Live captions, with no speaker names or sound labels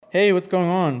Hey, what's going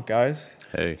on, guys?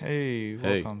 Hey. Hey,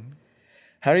 welcome.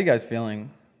 How are you guys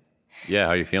feeling? Yeah,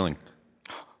 how are you feeling?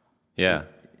 Yeah.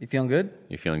 You feeling good?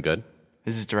 You feeling good?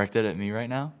 This is directed at me right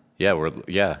now? Yeah,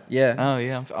 Yeah. Oh,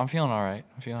 yeah, I'm feeling all right.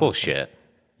 I'm feeling Bullshit.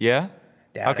 Yeah?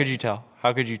 Doubt How could it. you tell?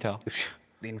 How could you tell?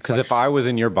 Because if I was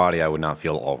in your body, I would not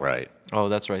feel all right. Oh,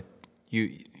 that's right.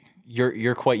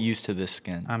 You're quite used to this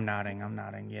skin. I'm nodding,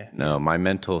 yeah. No, my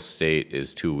mental state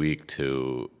is too weak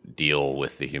to deal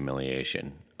with the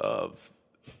humiliation of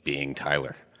being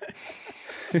Tyler.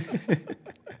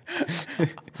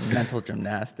 Mental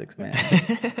gymnastics, man.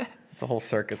 It's a whole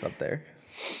circus up there.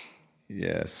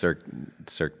 Yeah, Cirque,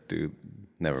 dude.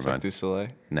 Never Cirque mind. du Soleil.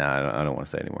 Nah, I don't want to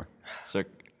say anymore. Cirque.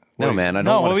 No, Wait, man, I don't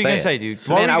no, want what to were you say gonna it. say, dude?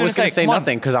 Man, What were I you was gonna going to say Come on.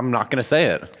 nothing because I'm not going to say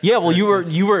it. Yeah, well,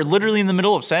 you were literally in the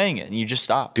middle of saying it, and you just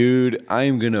stopped. Dude, I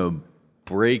am going to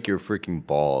break your freaking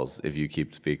balls if you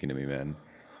keep speaking to me, man.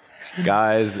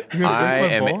 Guys, I my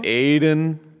am balls?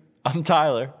 Aiden, I'm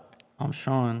Tyler. I'm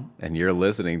Sean, and you're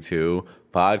listening to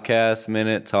Podcast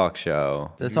Minute Talk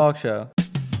Show. the talk show.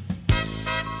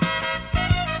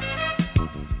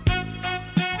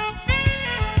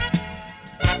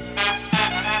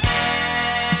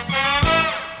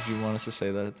 Did you want us to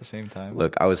say that at the same time?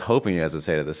 Look, I was hoping you guys would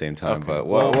say it at the same time, Okay. but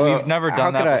Well, we've never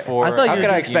done that before. I thought How you could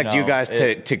were I just, expect you know, guys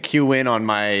to cue in on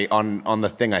my on the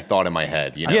thing I thought in my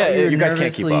head? You know, Yeah, you guys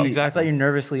can't keep up. Exactly. I thought you were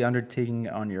nervously undertaking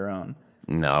it on your own.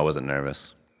 No, I wasn't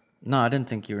nervous. No, I didn't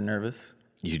think you were nervous.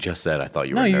 You just said I thought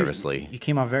you No, were you nervously. You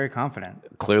came off very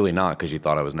confident. Clearly not, because you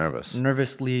thought I was nervous.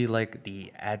 Nervously, like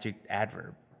the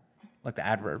adverb. Like the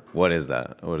adverb. What is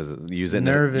that? What is it? Use it.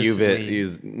 Nervously.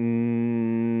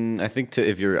 I think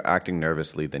if you're acting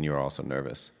nervously, then you're also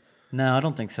nervous. No, I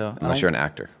don't think so. Unless you're an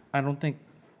actor I don't think.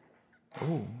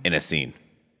 in a scene.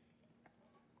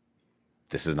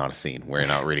 This is not a scene. We're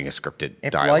not reading a scripted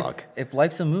If dialogue. if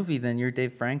life's a movie, then you're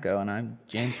Dave Franco and I'm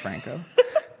James Franco.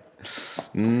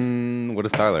 What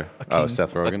is Tyler?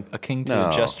 Seth Rogen. A king to No.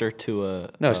 a jester to a...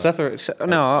 No, Seth. No, I want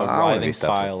to be writhing Seth.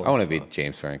 pile I want to of, be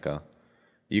James Franco.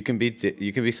 You can be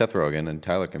Seth Rogen, and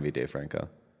Tyler can be Dave Franco.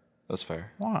 That's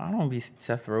fair. Well, I don't want to be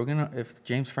Seth Rogen if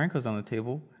James Franco's on the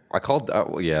table. I called.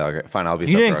 Yeah, okay, fine. I'll be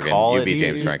You Seth didn't Rogen. call You it. be You-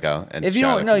 James Franco. And If you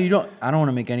Tyler don't, no, can- you don't. I don't want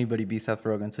to make anybody be Seth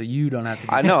Rogen, so you don't have to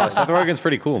be. I know Seth Rogen's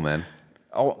pretty cool, man.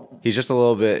 Oh, He's just a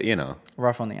little bit,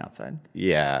 rough on the outside.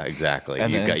 Yeah, exactly.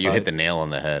 And You the hit inside. the nail on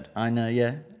the head. I know,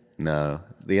 yeah. No,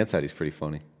 the inside he's pretty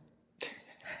funny,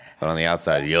 but on the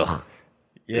outside, yuck.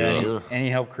 Yeah. And he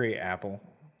helped create Apple.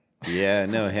 Yeah,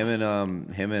 no, him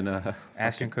and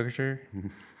Ashton Kutcher,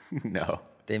 no,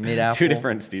 they made Apple. two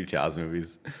different Steve Jobs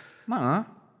movies. Nuh-uh.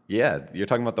 Yeah, you're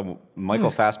talking about the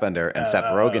Michael Fassbender and Seth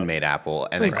Rogen made Apple,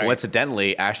 and then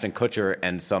coincidentally, Ashton Kutcher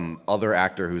and some other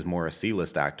actor who's more a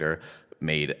C-list actor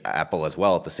made Apple as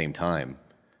well at the same time.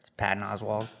 It's Patton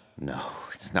Oswalt. No,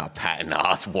 it's not Patton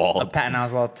Oswalt. Patton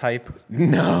Oswalt type.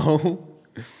 No.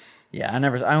 Yeah,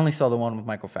 I only saw the one with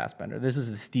Michael Fassbender. This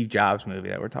is the Steve Jobs movie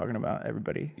that we're talking about,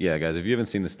 everybody. Yeah, guys, if you haven't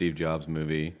seen the Steve Jobs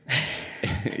movie,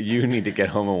 you need to get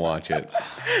home and watch it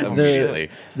immediately.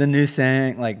 The new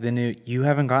saying, like you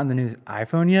haven't gotten the new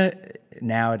iPhone yet?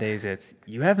 Nowadays it's,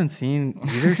 you haven't seen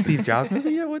either Steve Jobs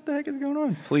movie yet? What the heck is going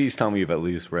on? Please tell me you've at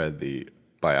least read the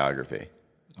biography.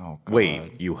 Oh, God.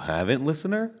 Wait, you haven't,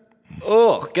 listener?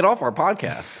 Ugh, get off our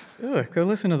podcast. Ugh, go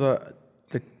listen to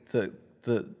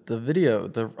the video,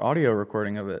 the audio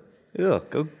recording of it. Ugh,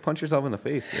 go punch yourself in the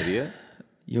face, idiot.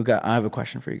 I have a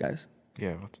question for you guys.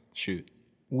 Yeah, shoot.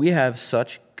 We have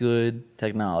such good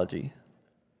technology.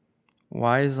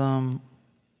 Why is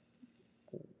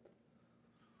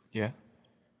Yeah?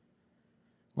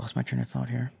 lost my train of thought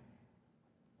here.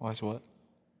 Why is what?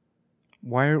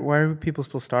 Why are people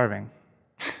still starving?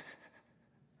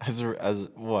 As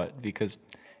what? Because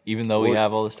even though we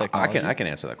have all this technology... I can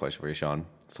answer that question for you, Sean.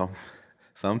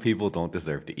 Some people don't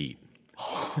deserve to eat.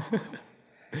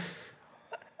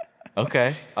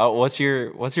 Okay. What's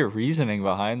your reasoning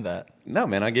behind that? No,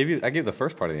 man, I gave the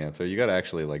first part of the answer. You got to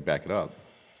actually back it up.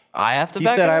 I have to He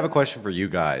back said, it I have a up? question for you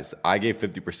guys. I gave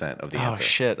 50% of the Oh, answer.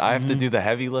 shit. I have to do the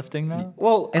heavy lifting now?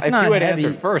 Well, It's if not you had heavy.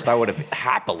 answered first, I would have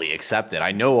happily accepted.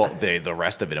 I know the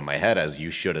rest of it in my head, as you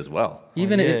should as well.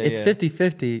 Even yeah, if it's yeah.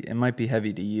 50-50, it might be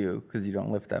heavy to you because you don't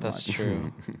lift that That's much.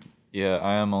 true. Yeah,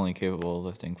 I am only capable of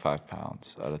lifting 5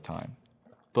 pounds at a time.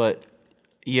 But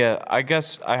yeah, I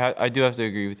guess I do have to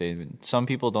agree with Aiden. Some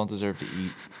people don't deserve to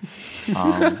eat.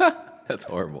 That's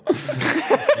horrible.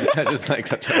 That is like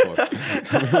such a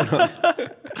horrible.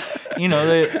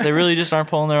 they really just aren't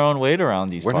pulling their own weight around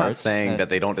these We're parts. not saying that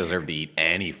they don't deserve to eat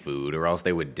any food or else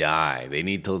they would die. They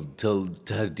need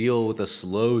to deal with a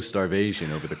slow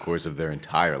starvation over the course of their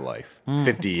entire life.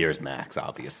 50 years max,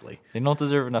 obviously. they don't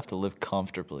deserve enough to live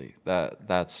comfortably.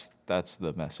 That's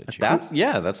the message. That's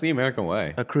the American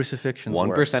way. A crucifixion.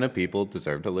 1% of people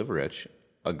deserve to live rich.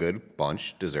 A good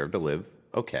bunch deserve to live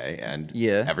okay, and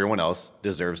Yeah. everyone else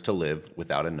deserves to live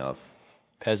without enough.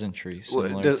 Peasantry,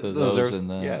 similar Well, to those deserves- in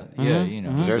the yeah.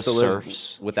 Deserves the to live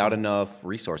serfs. without enough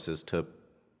resources to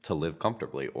live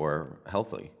comfortably or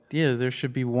healthy. Yeah, there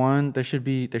should be one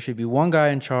guy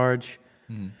in charge,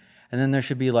 and then there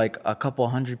should be like a couple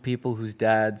hundred people whose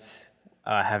dads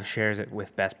have shares it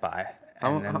with Best Buy,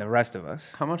 and then the rest of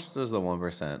us. How much does the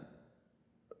 1%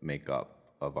 make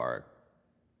up of our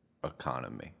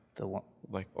economy, The one,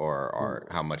 or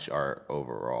how much our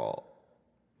overall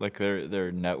Like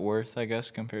their net worth, I guess,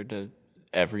 compared to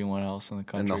everyone else in the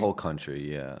country. in the whole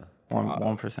country? Yeah.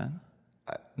 1%.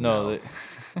 No,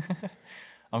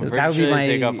 I'm That pretty would sure be they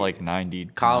take my- off like 90.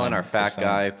 Colin, our fat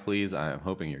guy, please. I'm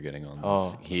hoping you're getting on this.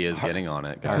 Oh. He is getting on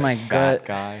it. That's guys. my fat gut.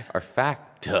 guy. Our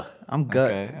fact. I'm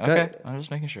gut. Okay. I'm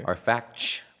just making sure. Our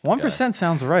fact. 1%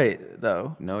 sounds right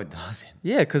though. No, it doesn't.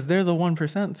 Yeah, because they're the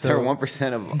 1%. So They're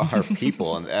 1% of our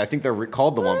people, and I think they're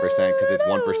called the 1% because it's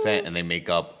 1%, and they make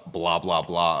up blah blah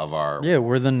blah of our. yeah,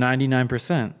 we're the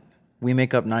 99%. We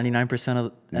make up 99%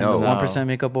 of, and No. the 1%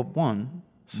 make up of 1.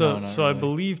 So, not so I really.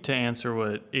 believe to answer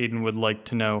what Aiden would like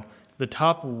to know, the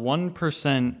top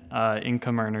 1%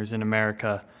 income earners in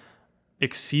America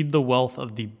exceed the wealth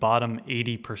of the bottom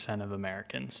 80% of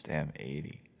Americans. Damn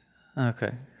 80.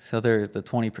 Okay, so they're the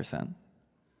 20%.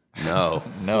 No,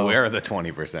 No. We're the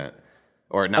 20%,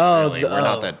 or not Oh, really. We're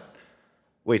not that.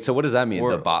 Wait, so what does that mean?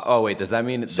 Oh, wait, does that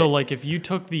mean? So, like, if you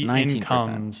took the 19%.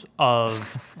 incomes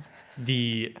of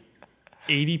the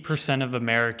 80% of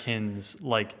Americans,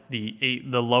 like the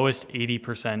lowest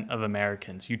 80% of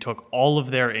Americans, you took all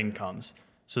of their incomes,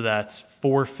 so that's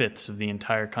 4/5 of the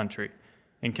entire country,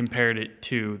 and compared it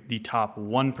to the top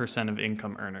 1% of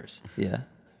income earners, Yeah.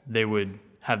 they would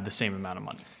have the same amount of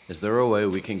money. Is there a way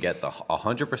we can get the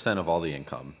 100% of all the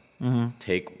income,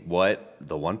 take what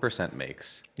the 1%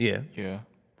 makes, Yeah. Yeah.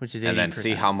 Which is 80%. and then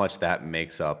see how much that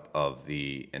makes up of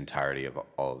the entirety of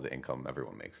all of the income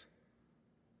everyone makes?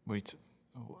 Wait.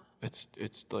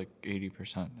 It's like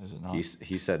 80%, is it not?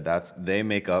 He said they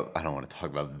make up. I don't want to talk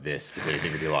about this specific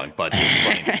thing for too long, but to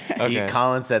explain, Okay.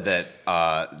 Colin said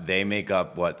that they make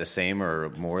up what, the same or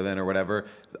more than or whatever.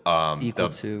 Equal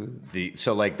to.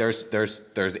 So like there's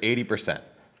 80%,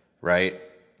 right?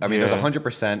 I mean there's Yeah.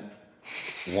 100%.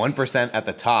 1% at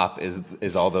the top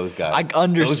is all those guys. I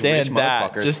understand Those rich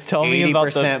that. motherfuckers. Just tell me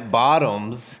about the- 80%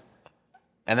 bottoms.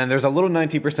 And then there's a little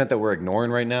 19% that we're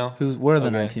ignoring right now. We're the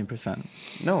 19%.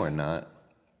 No, we're not.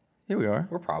 Here we are.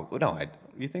 We're probably no.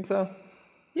 You think so?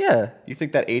 Yeah. You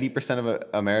think that 80% of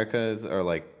Americans are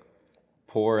like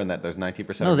poor, and that there's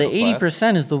 19%? No, of the middle class?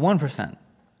 80% is the 1%.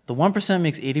 The 1%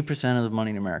 makes 80% of the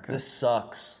money in America.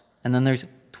 sucks. And then there's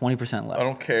 20% left.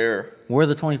 don't care. We're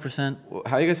the 20%.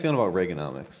 How are you guys feeling about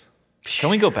Reaganomics?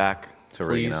 Can we go back To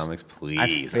please? Reaganomics,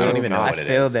 please. I don't even know what it I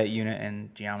failed is. that unit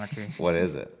in geometry. What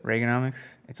is it? Reaganomics?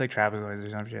 It's like trapezoids or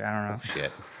some shit. I don't know.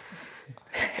 Shit.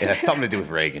 It has something to do with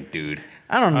Reagan, dude.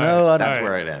 I don't know. I don't- That's All right.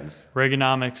 where it ends.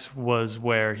 Reaganomics was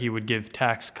where he would give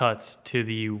tax cuts to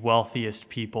the wealthiest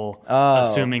people, Oh.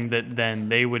 assuming that then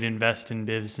they would invest in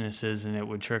businesses and it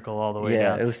would trickle all the way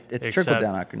yeah, down. it's trickle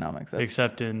down economics. That's,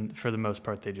 Except for the most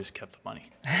part, they just kept the money.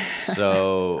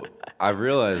 So I've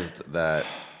realized that,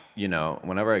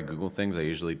 whenever I Google things, I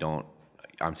usually don't.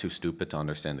 I'm too stupid to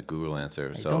understand the Google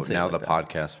answer. So don't say it now like the that.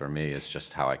 podcast for me is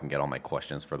just how I can get all my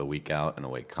questions for the week out in a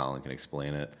way Colin can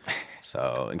explain it.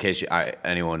 So in case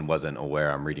anyone wasn't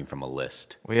aware, I'm reading from a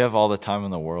list. We have all the time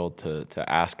in the world to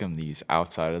ask him these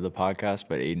outside of the podcast,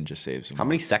 but Aiden just saves them. How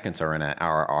many seconds are in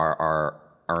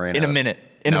are in In a minute.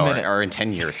 In no, a minute. Or in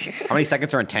 10 years? How many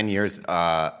seconds are in 10 years,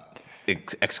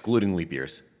 excluding leap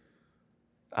years?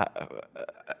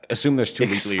 Assume there's 2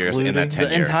 leap years in that 10 the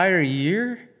year. entire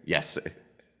year? Yes,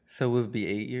 So it would be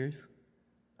 8 years?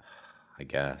 I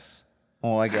guess.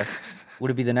 Well, I guess. Would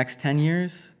it be the next 10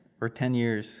 years or 10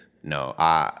 years? No,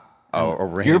 a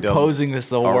random. You're posing this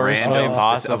the a worst way random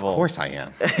possible. Of course I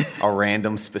am. A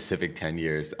random specific 10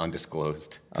 years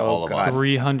undisclosed to all of God. us.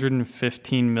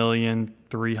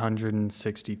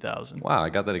 315,360,000. Wow, I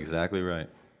got that exactly right.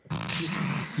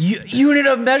 Unit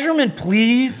of measurement,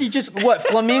 please. You just, what,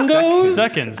 flamingos?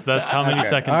 Seconds. That's how many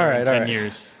seconds All are right, in all 10 right.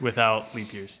 years without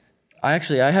leap years. I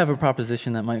have a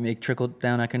proposition that might make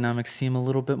trickle-down economics seem a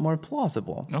little bit more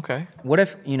plausible. Okay. What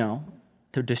if,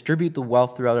 to distribute the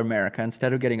wealth throughout America,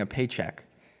 instead of getting a paycheck,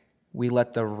 we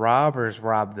let the robbers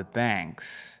rob the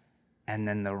banks, and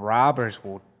then the robbers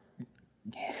will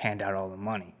hand out all the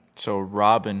money. So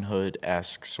Robin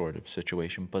Hood-esque sort of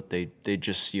situation, but they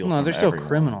just steal from No, they're still everyone.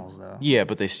 criminals, though. Yeah,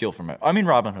 but they steal from... I mean,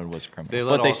 Robin Hood was a criminal,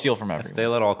 but they steal from everyone. If they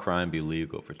let all crime be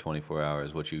legal for 24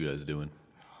 hours, what you guys doing?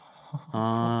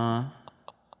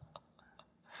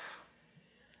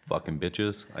 Fucking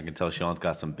bitches. I can tell Sean's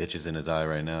got some bitches in his eye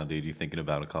right now, dude. You thinking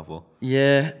about a couple?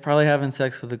 Yeah, probably having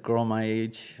sex with a girl my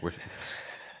age.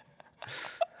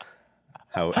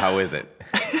 How is it?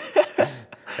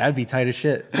 That'd be tight as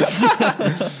shit.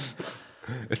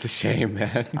 It's a shame,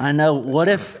 man. I know. What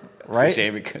if, right? It's a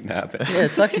shame it couldn't happen. Yeah,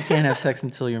 it sucks you can't have sex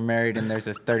until you're married and there's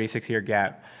this 36-year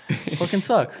gap. Fucking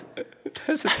sucks.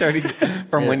 There's a 30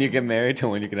 from when you get married to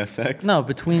when you can have sex. No,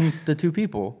 between the two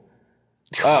people.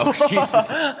 Oh, Jesus.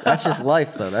 That's just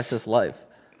life, though. That's just life.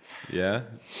 Yeah.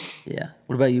 Yeah.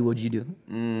 What about you? What'd you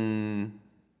do?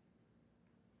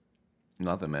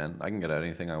 Nothing, man. I can get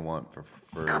anything I want for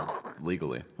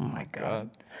legally. Oh my god.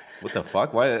 What the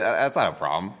fuck? Why? That's not a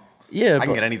problem. Yeah, I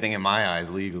can get anything in my eyes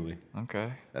legally.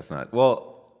 Okay. That's not.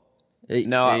 Well, no.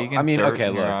 Yeah, you can I mean, dirt okay,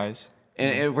 in your look. eyes.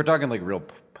 And if we're talking like real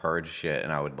purge shit,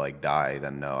 and I would like die,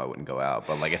 then no, I wouldn't go out.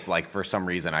 But like if like for some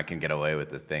reason I can get away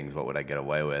with the things, what would I get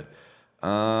away with?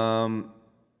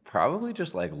 Probably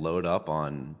just like load up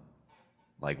on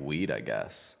like weed, I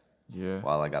guess. Yeah.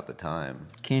 While I got the time.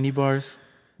 candy bars.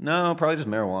 No, probably just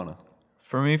marijuana.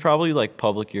 For me, probably like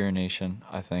public urination,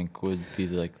 I think, would be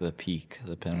like the peak,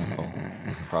 the pinnacle.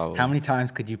 Probably. How many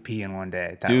times could you pee in one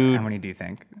day? Dude. How many do you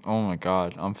think? Oh my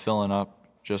God. I'm filling up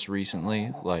just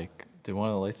recently. Like, did one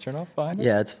of the lights turn off behind us?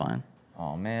 Yeah, it's fine.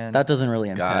 Oh man. That doesn't really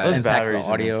impact, Those impact batteries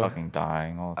the have been audio. fucking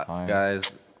dying all the time.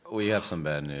 Guys, we have some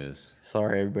bad news.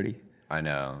 Sorry, everybody. I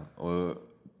know.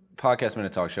 Podcast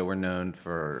Minute Talk Show, we're known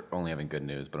for only having good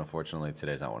news, but unfortunately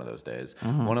today's not one of those days.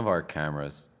 One of our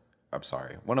cameras, I'm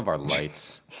sorry, one of our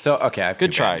lights. So, okay, I have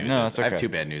Good two try. bad No, newses. it's I have okay. two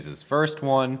bad newses. First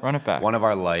one, Run it back. one of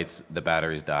our lights, the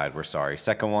batteries died. We're sorry.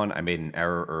 Second one, I made an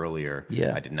error earlier.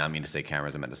 Yeah. I did not mean to say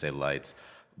cameras, I meant to say lights.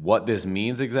 What this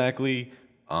means exactly,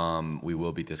 we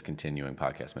will be discontinuing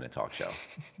Podcast Minute Talk Show.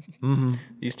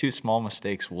 These two small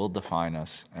mistakes will define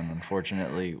us, and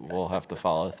unfortunately, we'll have to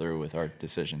follow through with our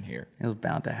decision here. It was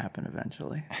bound to happen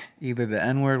eventually. Either the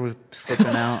N-word was slipping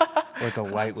out or the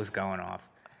light was going off.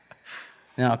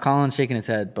 Now, Colin's shaking his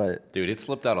head, but Dude, it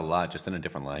slipped out a lot, just in a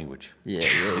different language. yeah.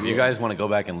 If you guys want to go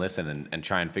back and listen and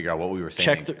try and figure out what we were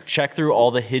saying. Check through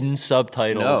all the hidden No,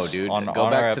 subtitles. dude. on Go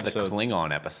our back to the episodes.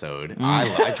 Klingon episode.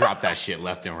 I dropped that shit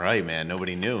left and right, man.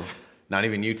 Nobody knew. Not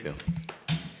even you two.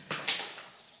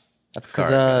 That's Sorry,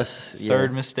 because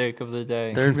Third mistake of the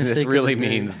day. Third mistake. This of really the day.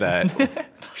 means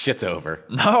that shit's over.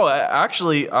 No,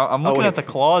 actually, I'm looking wait. at the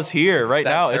clause here right That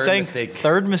now. It's third saying mistake-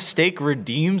 third mistake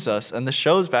redeems us, and the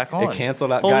show's back on. It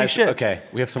canceled out. Holy Guys, shit. okay,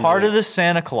 we have some Part really- of the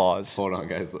Santa Claus. Hold on,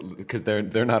 guys, because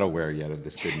they're not aware yet of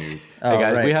this good news. Oh, hey,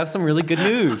 guys, right. we have some really good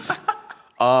news.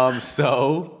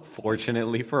 So,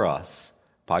 fortunately for us,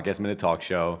 Podcast Minute Talk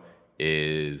Show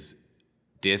is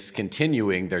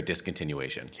discontinuing their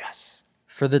discontinuation. Yes.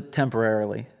 For the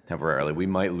temporarily. Temporarily. We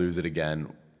might lose it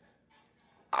again.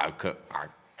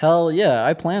 Hell yeah,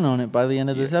 I plan on it by the end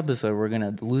of this episode. We're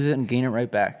going to lose it and gain it right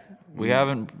back. We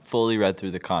haven't fully read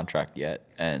through the contract yet,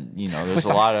 and there's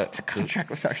a lot of contract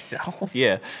with ourselves.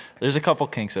 yeah. There's a couple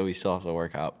kinks that we still have to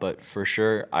work out, but for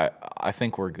sure, I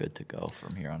think we're good to go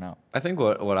from here on out. I think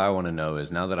what I want to know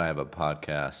is, now that I have a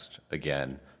podcast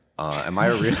again, am I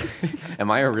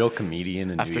a real comedian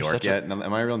in After New York such a- yet?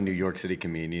 Am I a real New York City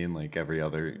comedian like every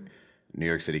other New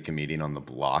York City comedian on the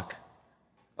block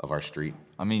of our street?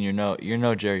 I mean, you're no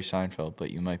Jerry Seinfeld,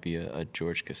 but you might be a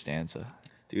George Costanza.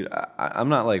 Dude, I'm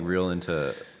not like real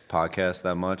into podcasts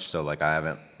that much, so like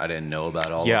I didn't know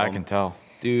about all of them. Yeah, I can tell.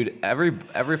 Dude, every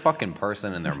fucking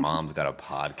person and their mom's got a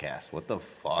podcast. What the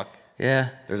fuck? Yeah.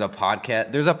 There's a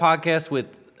podcast with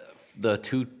the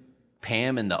two,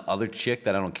 Pam and the other chick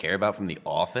that I don't care about from The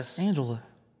Office. Angela.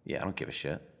 Yeah, I don't give a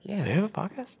shit. They Yeah. have a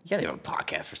podcast? Yeah, they have a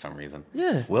podcast for some reason.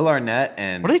 Yeah. Will Arnett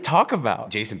and What do they talk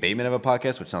about? Jason Bateman have a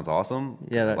podcast, which sounds awesome.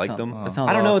 Yeah, that I like sound- them. that sounds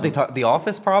I don't know what they awesome. talk. The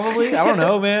Office, probably. I don't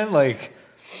know, man. Like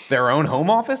their own home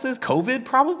offices. COVID,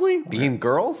 probably. Being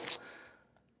girls.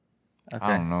 Okay.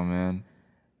 I don't know, man.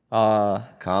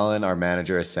 Colin, our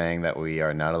manager, is saying that we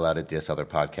are not allowed to diss other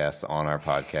podcasts on our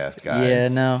podcast, guys. Yeah,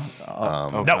 no.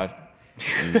 Oh, God.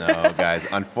 No, guys.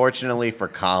 Unfortunately for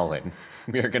Colin,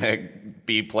 we are going to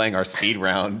be playing our speed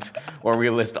round where we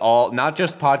list all, not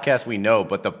just podcasts we know,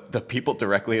 but the people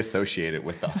directly associated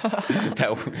with us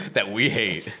that we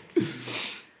hate.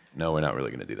 No, we're not really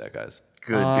going to do that, guys.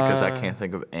 Good, because I can't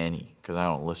think of any, because I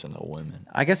don't listen to women.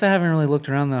 I guess I haven't really looked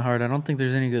around that hard. I don't think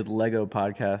there's any good Lego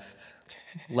podcasts.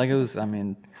 Legos, I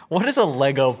mean, What is a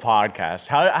Lego podcast?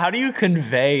 How do you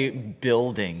convey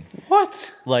building?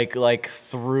 What? Like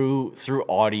through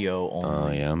audio Oh,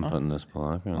 only? yeah, I'm putting this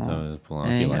block on top of this block.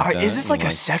 Hey. You like Are- that? is this You like a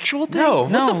sexual thing? No,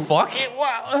 No. what the fuck?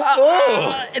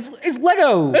 it's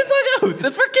Lego. It's Legos.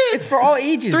 That's for kids. It's for all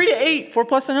ages. 3 to 8.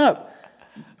 4+ and up.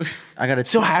 I got a.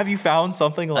 So have you found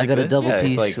something like I got a this? double Yeah, it's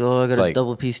piece. like- I it's got a like-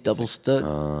 double piece, double stud.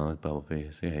 Bubble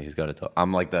piece. Yeah, he's got it.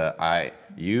 I'm like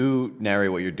you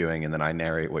narrate what you're doing, and then I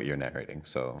narrate what you're narrating.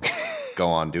 So go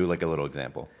on, do like a little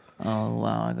example. Oh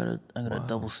wow! I got a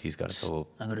double. He's got a double.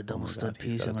 I got a double oh my stud God,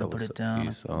 he's piece. got a I'm gonna double put it stud down.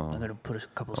 piece. Oh. I gotta put a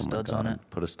couple Oh my studs on God. it.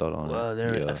 Put a stud on Wow, it.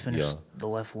 there Yeah, I finished yeah, the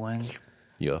left wing.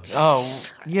 yeah. Oh,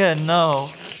 yeah,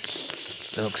 no.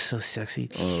 That looks so sexy.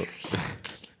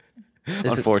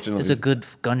 Unfortunately, it's a good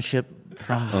gunship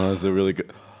from it's a really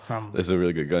good. from It's a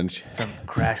really good gun.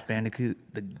 Crash Bandicoot,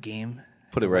 the game.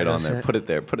 Put it It's a right Lego on there. set. Put it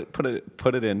there.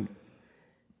 Put it in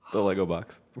the Lego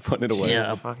box. We're putting it away.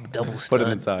 Yeah, a double stud. Put it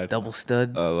inside. Double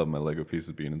stud. I love my Lego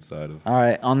pieces being inside of. All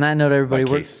right. On that note, everybody,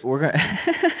 My we're case.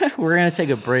 gonna we're gonna take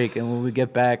a break, and when we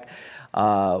get back,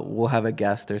 we'll have a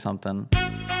guest or something.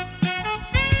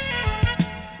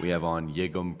 We have on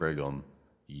Yegum Brigham.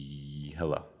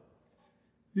 Hello.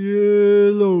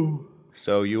 Hello.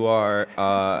 So you are,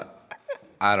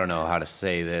 I don't know how to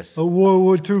say this. A World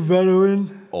War II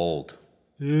veteran. Old.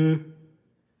 Yeah.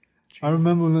 I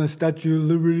remember when the Statue of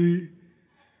Liberty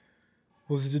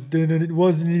was then and it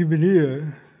wasn't even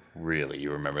here. Really?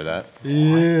 You remember that?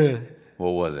 Yeah.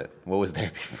 What was it? What was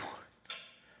there before?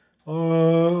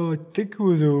 I think it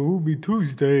was a Ruby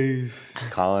Tuesdays.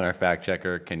 Colin, our fact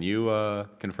checker, can you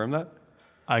confirm that?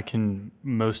 I can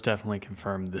most definitely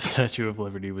confirm the Statue of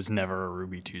Liberty was never a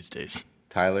Ruby Tuesdays.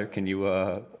 Tyler, can you?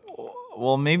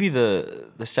 Well, maybe the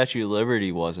Statue of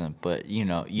Liberty wasn't, but you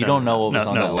don't know what was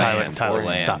on the land. Tyler,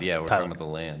 land. stop. Yeah, we're Tyler. talking about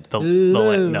the land. The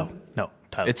land. No,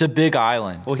 Tyler. It's a big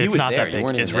island. Well, he It's was not there. that You big.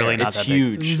 weren't even It's really there. not It's that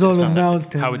huge. It was on a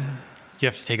mountain. How would you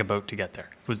have to take a boat to get there?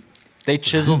 They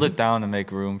chiseled it down to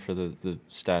make room for the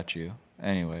statue.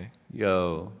 Anyway,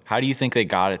 Yo, how do you think they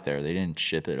got it there? They didn't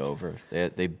ship it over.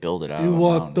 They built it out. He of a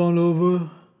walked mountain. on over.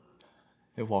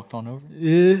 They walked on over.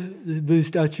 Yeah, this big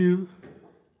statue.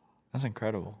 That's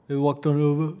incredible. They walked on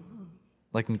over.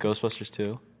 Like in Ghostbusters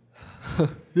 2.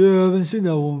 Yeah, I haven't seen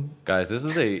that one. guys, this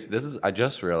is. I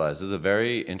just realized this is a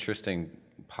very interesting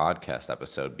podcast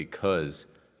episode because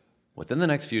within the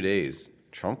next few days,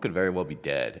 Trump could very well be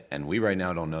dead, and we right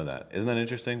now don't know that. Isn't that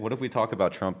interesting? What if we talk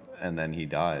about Trump and then he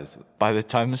dies? By the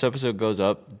time this episode goes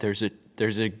up, there's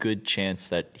a good chance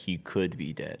that he could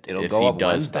be dead. It'll if go he up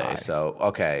does Wednesday. die. So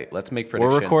okay, let's make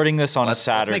predictions. recording this on a Let's make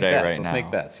Saturday bets. right Let's now.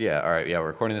 make bets. Yeah. All right. Yeah, we're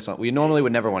recording this on. We normally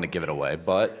would never want to give it away,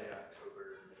 but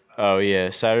Oh yeah,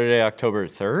 Saturday, October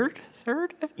 3rd.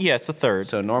 Yeah, it's the 3rd.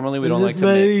 so normally we Is don't it like to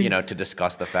May? to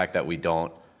discuss the fact that we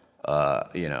don't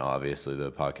obviously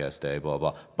the podcast day, blah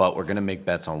blah. But we're gonna make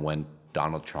bets on when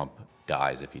Donald Trump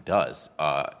dies if he does.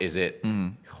 Is it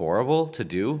horrible to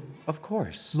do? Of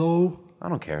course. No, I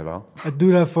don't care though. I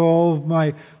do that for all of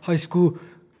my high school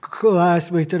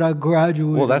classmates that I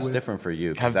graduated Well, that's with. different for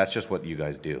you because that's just what you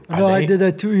guys do. No, I they- did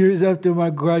that 2 years after my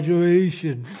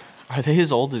graduation. Are they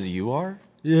as old as you are?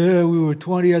 Yeah, we were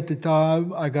 20 at the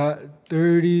time. I got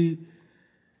 30,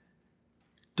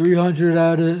 300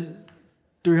 out of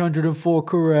 304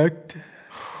 correct.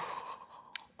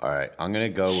 All right, I'm gonna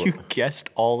go You guessed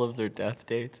all of their death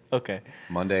dates. Okay,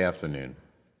 Monday afternoon.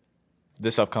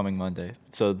 this upcoming Monday.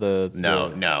 So the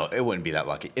No, it wouldn't be that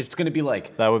lucky. It's gonna be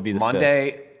like That would be the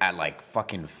Monday at like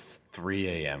fucking 3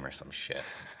 a.m. or some shit.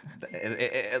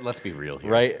 Let's be real here.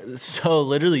 right. So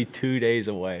literally 2 days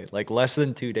away, like less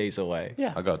than 2 days away.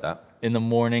 Yeah, I'll go with that. In the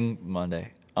morning,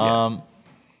 Monday.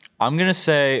 I'm gonna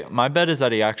say my bet is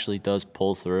that he actually does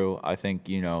pull through. I think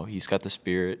he's got the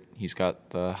spirit, he's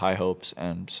got the high hopes,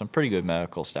 and some pretty good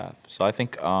medical staff. So I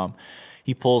think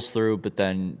he pulls through, but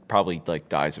then probably like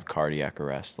dies of cardiac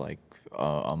arrest like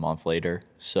a month later.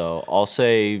 So I'll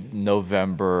say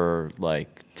November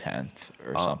 10th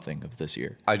or something of this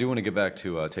year. I do want to get back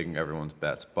to taking everyone's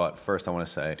bets, but first I want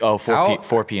to say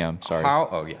 4 p.m. Sorry.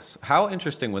 Yes. How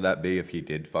interesting would that be if he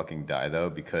did fucking die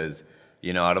though? Because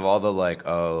out of all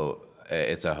the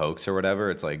it's a hoax or whatever,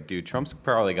 it's like, dude, Trump's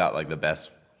probably got like the best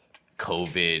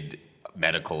COVID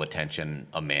medical attention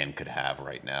a man could have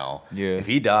right now. Yeah. If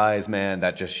he dies, man,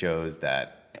 that just shows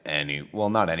that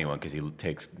not anyone, because he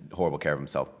takes horrible care of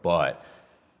himself, but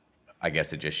I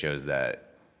guess it just shows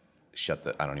that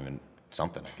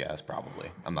something, I guess,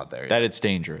 probably. I'm not there yet. That it's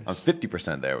dangerous. I'm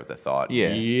 50% there with the thought. Yeah.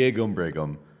 Yegum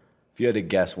Brigham. If you had to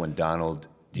guess when Donald,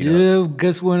 you know,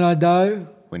 guess when I die?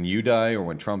 when you die or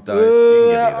when Trump dies, you can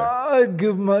give either. I'd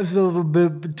give myself a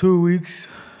bit 2 weeks.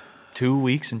 2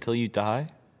 weeks until you die,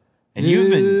 and you've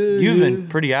been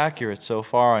pretty accurate so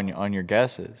far on your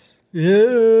guesses. Yeah.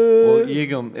 Well,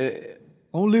 Yigam,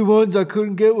 Only ones I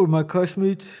couldn't get were my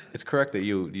classmates. it's correct that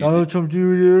you Donald Trump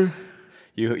Jr.,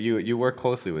 you work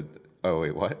closely with. Oh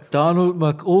wait, what? Donald,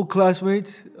 my old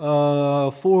classmates.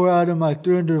 4 out of my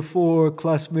 304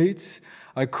 classmates,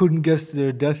 I couldn't guess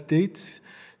their death dates.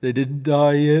 They didn't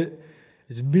die yet.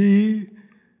 It's me,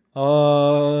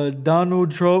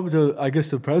 Donald Trump, I guess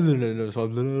the president or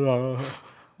something,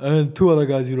 and 2 other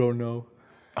guys you don't know.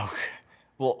 Okay.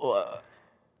 Well,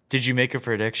 did you make a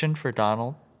prediction for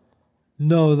Donald?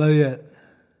 No, not yet.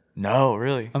 No,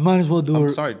 really. I might as well do I'm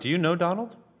it. sorry. Do you know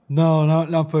Donald? No,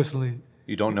 not personally.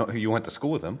 You don't know. You went to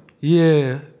school with him,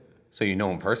 Yeah. so you know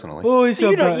him personally. Oh,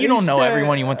 You don't know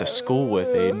everyone you went to school with,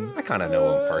 Aiden. I kind of know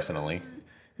him personally.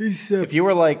 He's If you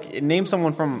were like, name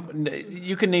someone from,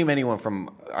 you can name anyone from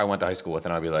I went to high school with,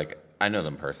 and I'd be like, I know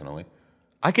them personally.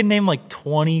 I can name like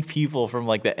 20 people from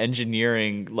like the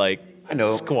engineering I know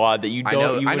squad that you I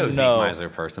don't. know wouldn't Zeke Miser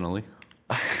personally.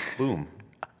 Boom,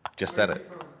 just said it.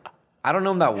 I don't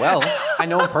know him that well. I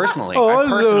know him personally. I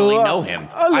personally know him.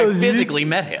 I physically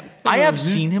met him. I have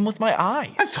seen him with my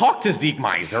eyes. I've talked to Zeke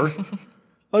Miser.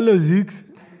 I know Zeke.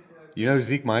 You know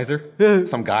Zeke Miser? Yeah.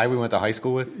 Some guy we went to high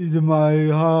school with? He's in my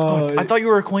I thought you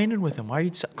were acquainted with him. Why are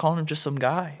you calling him just some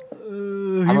guy?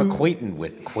 I'm acquainted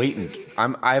with.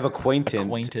 I have acquainted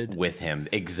Acquainted. with him.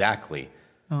 Exactly.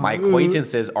 My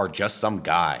acquaintances are just some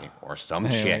guy or some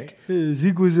chick.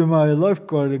 Zeke was in my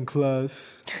lifeguarding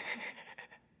class.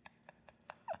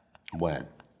 When?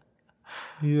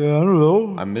 Yeah, I don't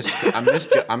know.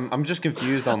 I'm just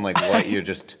confused on like what you're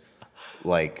just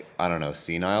like, I don't know,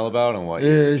 senile about and what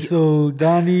Yeah, so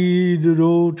Donnie, the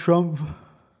old Trump.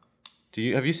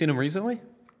 have you seen him recently?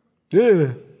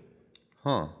 Yeah.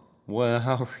 Huh. Well,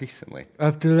 how recently?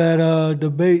 After that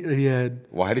debate he had.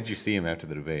 Why did you see him after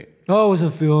the debate? I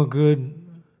wasn't feeling good.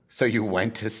 So you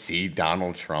went to see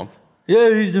Donald Trump? Yeah,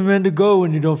 he's the man to go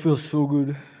when you don't feel so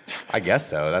good. I guess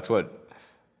so. That's what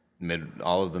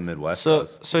all of the Midwest So,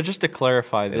 does. so just to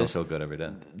clarify, They don't feel good every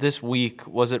day. this week,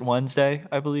 was it Wednesday,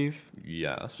 I believe?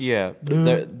 Yes. Yeah.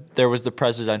 There was the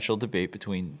presidential debate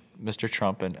between Mr.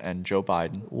 Trump and Joe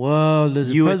Biden. Wow, the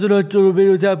You- presidential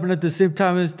debate was happening at the same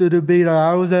time as the debate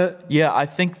I was at. Yeah, I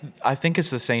think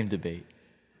it's the same debate.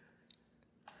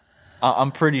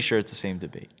 I'm pretty sure it's the same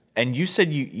debate. And you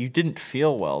said you didn't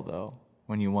feel well, though,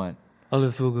 when you went. I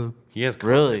didn't feel good. He has COVID,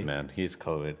 Really? man. He has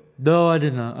COVID. No, I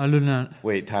did not. I did not.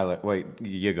 Wait, Tyler. Wait,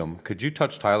 Yigam. Could you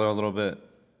touch Tyler a little bit?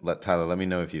 Let me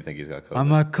know if you think he's got COVID. I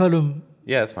might cut him.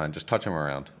 Yeah, it's fine. Just touch him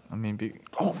around. I mean,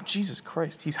 oh, Jesus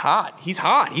Christ. He's hot. He's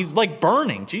hot. He's like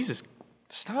burning. Jesus,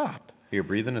 stop. Here,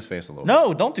 breathe in his face a little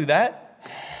No, don't do that.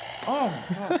 Oh,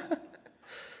 my God.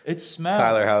 It smells. bit.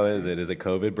 Tyler, how is it? Is it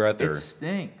COVID breath or? It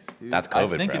stinks, dude. That's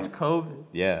COVID, I think bro. it's COVID.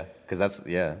 Yeah, because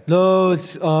yeah. No,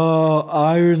 it's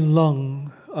iron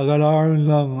lung. I got iron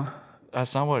lung.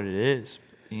 That's not what it is.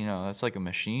 You know, that's like a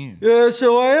machine. Yeah,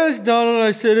 so I asked Donald,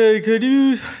 I said, hey, could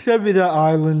you send me that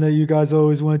island that you guys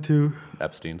always went to?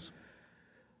 Epstein's.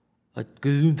 Like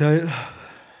Gesundheit.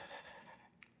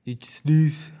 You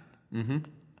sneeze. Mm-hmm.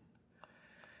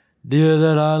 Yeah,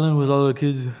 that island with all the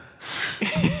kids.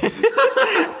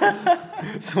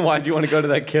 So why do you want to go to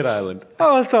that kid island?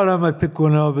 I thought I might pick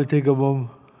one up and take them home.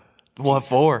 What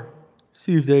for?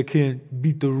 See if they can't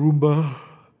beat the Roomba.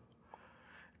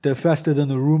 They're faster than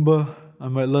the Roomba. I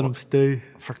might let them stay.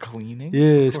 For cleaning?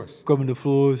 Yeah, course. scrubbing the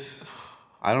floors.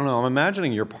 I don't know. I'm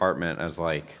imagining your apartment as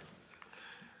like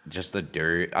just the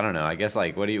dirt. I don't know. I guess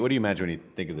like what do you imagine when you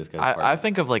think of this guy's apartment? I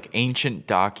think of like ancient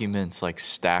documents like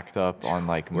stacked up on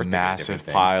like We're thinking massive different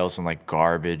things. piles and like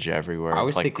garbage everywhere I with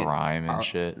was like thinking grime and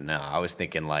shit. No, I was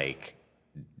thinking like,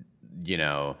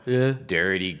 Yeah.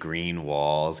 dirty green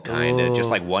walls, kind of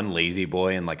just like one lazy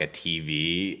boy and like a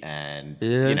TV and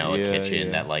Yeah. a Yeah, kitchen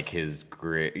yeah. that like his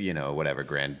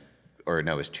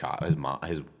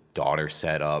his daughter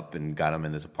set up and got him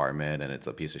in this apartment, and it's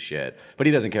a piece of shit. But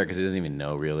he doesn't care because he doesn't even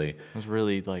know really. It was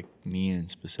really like mean and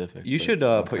specific. You but should put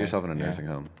okay, yourself in a yeah. nursing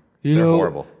home. You They're know,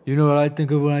 horrible. You know what I think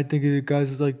of when I think of the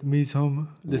guys is like me's home?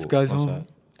 This Ooh, guy's what's home.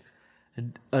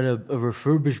 a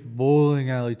refurbished bowling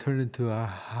alley turned into a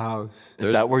house. Is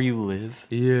that where you live?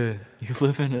 Yeah. You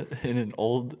live in an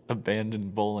old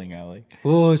abandoned bowling alley.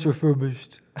 Oh, it's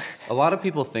refurbished. A lot of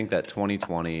people think that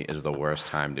 2020 is the worst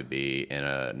time to be in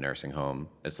a nursing home.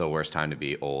 It's the worst time to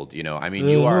be old. You know, I mean,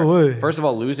 you are no way. first of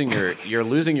all you're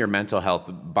losing your mental health.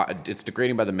 It's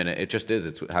degrading by the minute. It just is.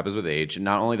 It happens with age.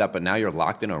 Not only that, but now you're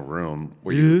locked in a room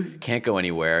where you can't go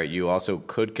anywhere. You also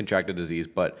could contract a disease,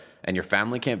 and your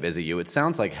family can't visit you. It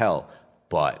sounds like hell,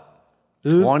 but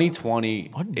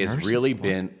 2020 has really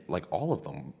been like all of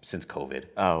them since COVID.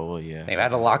 Oh, well, yeah. They've had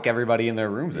to lock everybody in their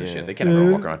rooms and shit. They can't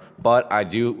ever walk around. But I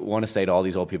do want to say to all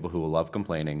these old people who will love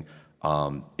complaining,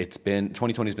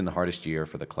 2020 has been the hardest year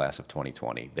for the class of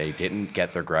 2020. They didn't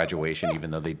get their graduation, even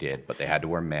though they did, but they had to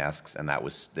wear masks, and that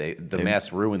was the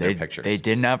masks ruined their pictures. They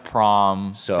didn't have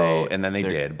prom. And then they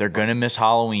did. They're gonna miss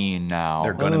Halloween now.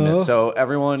 They're gonna miss. So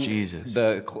everyone, Jesus.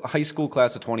 the high school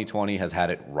class of 2020 has had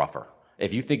it rougher.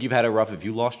 If you think you've had it rough, if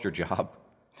you lost your job,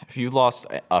 If you lost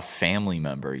a family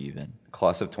member, even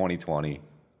class of 2020,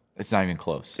 it's not even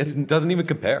close. it doesn't even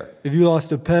compare. If you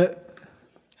lost a pet.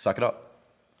 Suck it up.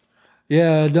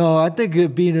 Yeah, no, I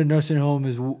think being in a nursing home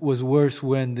was worse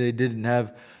when they didn't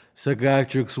have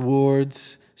psychiatric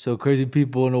wards. So crazy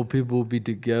people and old people would be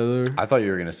together. I thought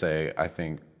you were gonna say. I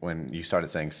think when you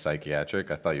started saying psychiatric,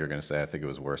 I thought you were gonna say. I think it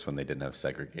was worse when they didn't have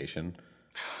segregation.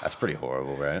 That's pretty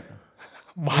horrible, right?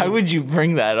 Why would you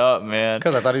bring that up, man?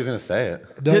 Because I thought he was gonna say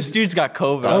it. This dude's got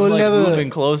COVID. I I'm would like never- moving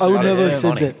closer. I would to never him. say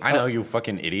Funny. that. I know, you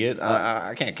fucking idiot.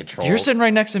 I can't control. You're sitting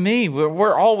right next to me.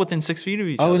 We're all within 6 feet of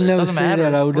each I other. would It never doesn't say matter.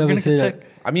 that. I would We're never gonna say get that.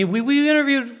 sick. I mean, we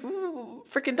interviewed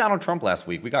freaking Donald Trump last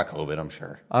week. We got COVID, I'm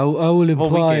sure. I will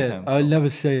imply gave it. him I'd never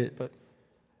say it, but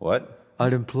What?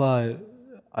 I'd imply it.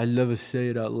 I'd never say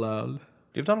it out loud. Do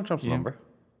you have Donald Trump's number?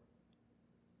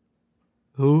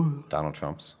 Who? Donald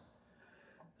Trump's.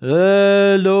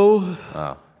 No.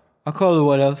 Oh. I'll call the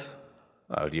White House.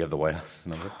 Oh, do you have the White House's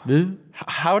number? Yeah.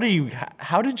 How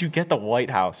did you get the White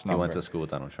House You number? went to school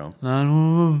with Donald Trump.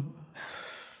 911.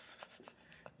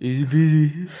 Easy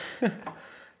peasy.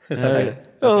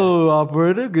 that Oh,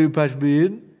 operator, can you patch me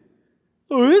in?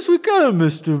 Oh, yes, we can,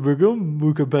 Mr. Brigham.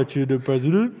 We can patch you in the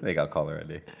president. They got caller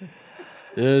ID.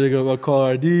 Yeah, they got my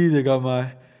caller ID. They got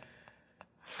my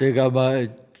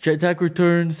check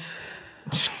returns.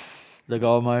 They got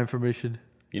all my information.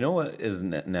 You know what is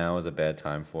now is a bad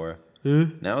time for? Yeah.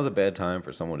 Now is a bad time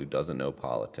for someone who doesn't know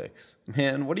politics.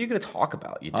 Man, what are you going to talk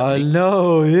about? You I dummy?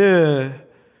 know, yeah.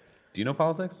 Do you know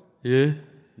politics? Yeah.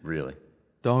 Really?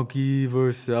 Donkey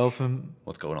versus elephant.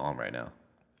 What's going on right now?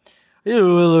 You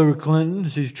know, Hillary Clinton,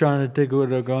 she's trying to take away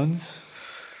their guns.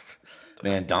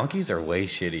 Man, donkeys are way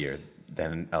shittier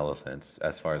than elephants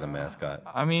as far as a mascot.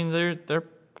 I mean, they're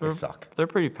suck. They're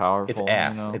pretty powerful. It's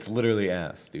ass. You know? It's literally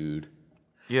ass, dude.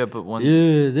 Yeah, but when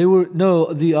Yeah,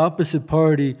 the opposite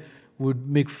party would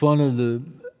make fun of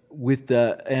with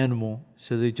that animal,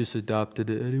 so they just adopted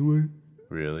it anyway.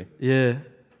 Really? Yeah.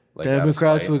 Like out of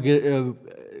Democrats spite? would get, in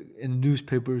the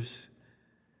newspapers,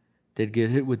 they'd get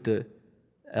hit with the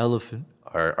elephant.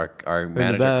 Our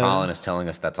manager bag. Colin is telling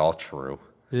us that's all true.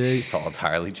 Yeah. It's all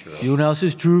entirely true. You know what else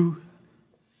is true?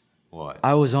 What?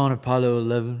 I was on Apollo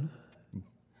 11.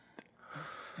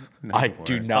 I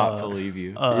do not believe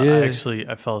you. Yeah.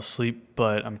 I fell asleep,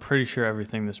 but I'm pretty sure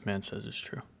everything this man says is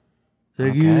true.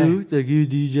 Thank Okay. you,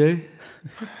 DJ.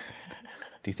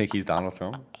 Do you think he's Donald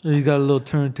Trump? He's got a little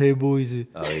turntable. He's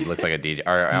Oh, he looks like a DJ.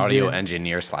 Our audio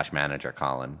engineer / manager,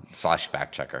 Colin /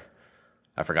 fact checker.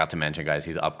 I forgot to mention, guys,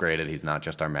 he's upgraded. He's not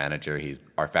just our manager. He's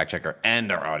our fact checker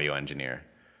and our audio engineer.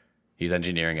 He's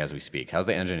engineering as we speak. How's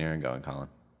the engineering going, Colin?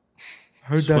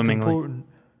 heard that's Swimmingly. important.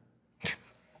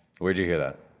 Where'd you hear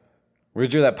that?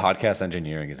 Where'd you hear that podcast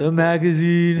engineering is? The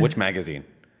magazine, Which magazine?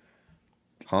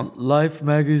 Huh? Life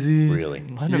magazine. Really?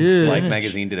 Let him Yeah. Life finish.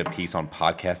 magazine did a piece on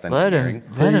podcast Let engineering.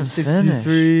 him. Let him Page finish.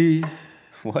 63.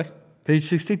 What? Page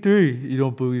 63. You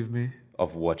don't believe me?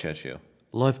 Of which issue?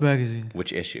 Life magazine.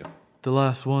 Which issue? The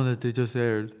last one that they just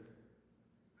aired.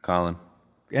 Colin,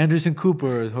 Anderson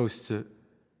Cooper hosts it.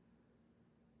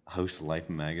 host Life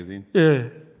magazine? Yeah.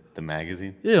 The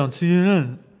magazine? Yeah, on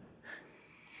CNN.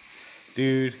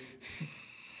 Dude,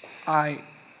 I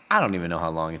don't even know how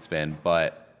long it's been,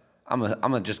 but I'm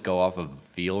gonna just go off of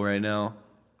feel right now.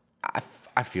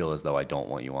 I feel as though I don't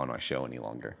want you on my show any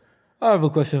longer. I have a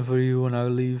question for you when I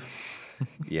leave.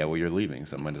 Yeah, well, you're leaving,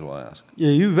 so I might as well ask. Yeah,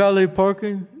 you valet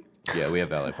parking? Yeah, we have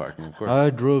valet parking, of course. I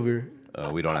drove here.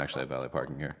 We don't actually have valet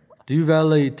parking here. Do you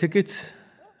valet tickets?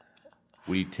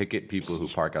 We ticket people who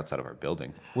park outside of our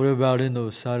building, What about in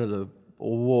the side of the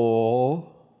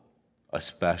wall?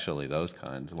 especially those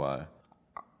kinds. Why?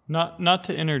 Not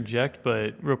to interject,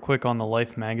 but real quick on the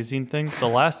Life magazine thing. The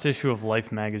last issue of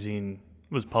Life magazine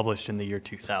was published in the year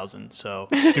 2000. So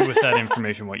do with that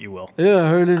information what you will. Yeah, I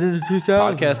heard it in the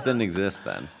 2000s. Podcast didn't exist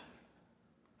then.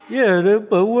 Yeah,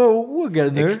 but we're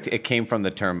getting there. It came from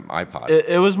the term iPod.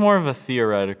 It was more of a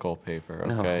theoretical paper.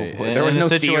 Okay, There was In a no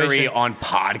situation- theory on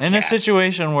podcast. In a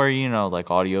situation where like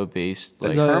audio based, the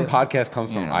like term podcast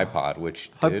comes from you know. iPod,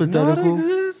 which Hypothetical. did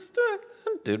not exist.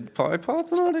 Did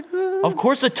iPods not exist? of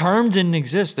course the term didn't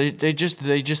exist. They just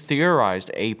theorized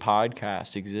a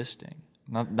podcast existing,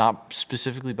 not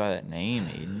specifically by that name,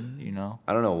 Aiden. You know,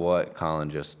 I don't know what Colin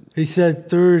just. He said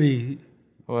 30.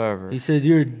 whatever. He said,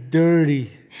 you're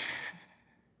dirty.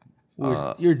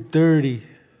 You're dirty.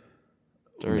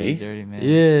 Me? dirty man.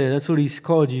 Yeah, that's what he's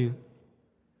called you.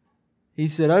 He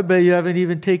said, I bet you haven't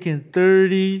even taken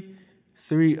 30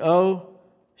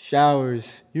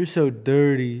 showers. You're so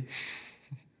dirty.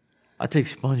 I take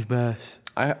sponge baths.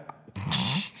 I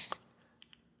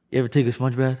You ever take a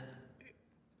sponge bath?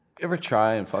 ever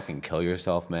try and fucking kill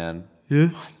yourself, man? Yeah.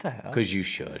 What the hell? Because you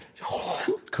should.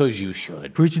 Because you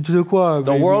should. Preaching to the choir,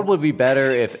 The baby. world would be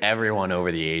better if everyone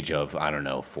over the age of, I don't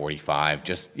know, 45,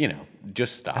 just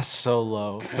stop. That's so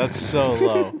low. That's so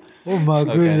low. Oh my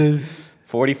goodness.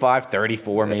 45,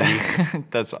 34 maybe.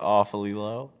 That's awfully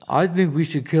low. I think we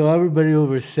should kill everybody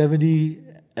over 70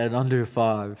 and under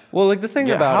 5. Well, like the thing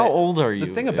Yeah, about how it, old are you?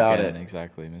 The thing about again, it,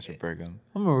 exactly, Mr. Brigham.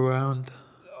 I'm around.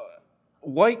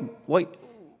 white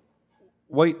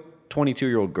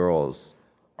 22-year-old girls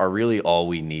are really all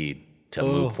we need to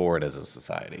move forward as a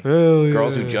society. Hell yeah.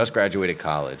 Girls who just graduated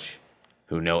college,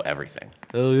 who know everything.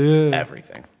 Hell yeah.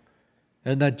 Everything.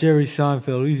 And that Jerry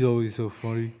Seinfeld, he's always so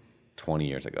funny. 20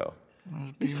 years ago.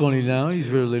 He's funny now. He's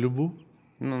relatable.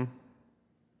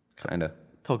 Kinda.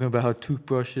 Talking about how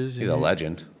toothbrushes. He's a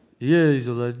legend, Yeah, he's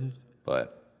a legend.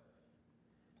 but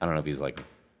I don't know if he's like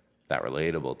that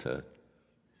relatable to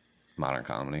modern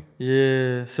comedy.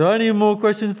 Yeah. So I need more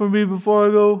questions for me before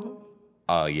I go.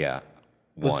 Yeah.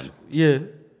 One. Yeah.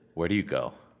 Where do you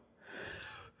go?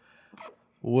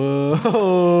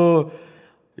 Whoa.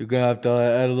 You're going to have to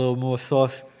add a little more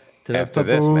sauce to that After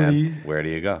this, pepperoni. man, where do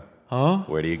you go? Huh?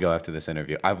 Where do you go after this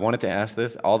interview? I've wanted to ask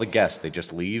this. All the guests, they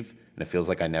just leave, and it feels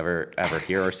like I never ever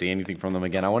hear or see anything from them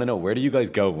again. I want to know, where do you guys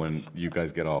go when you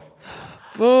guys get off?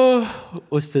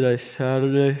 What's today?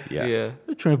 Saturday? Yes. Yeah.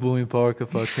 The trampoline park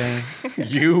if I can.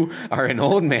 You are an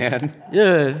old man.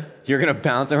 Yeah. You're going to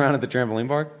bounce around at the trampoline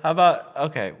park? How about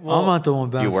okay? Well, I'm not the one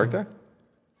Do bouncing. you work there?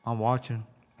 I'm watching.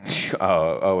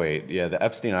 Oh, wait. Yeah, the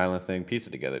Epstein Island thing. Piece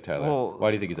it together, Tyler. Well- Why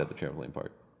do you think he's at the trampoline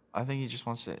park? I think he just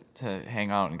wants to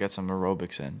hang out and get some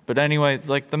aerobics in. But anyway,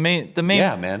 like the main.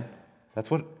 Yeah, man.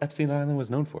 That's what Epstein Island was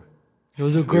known for. It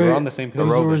was a were great. on the same It was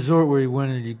a aerobics. resort where he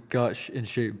went and he got in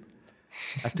shape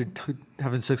after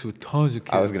having sex with tons of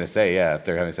kids. I was going to say, yeah,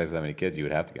 after having sex with that many kids, you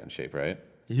would have to get in shape, right?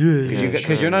 Yeah.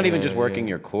 Because you're not even just working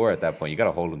your core at that point. You got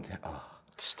to hold them.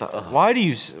 Stop. Why do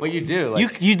you? What you do?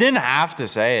 Like, You didn't have to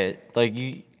say it. Like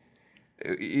you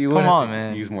you Come would have on, to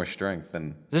man. Use more strength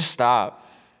than just stop.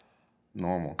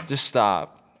 normal. Just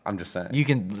stop. I'm just saying. You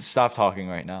can stop talking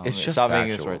right now. It's just stop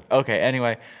making this factual. word. Okay.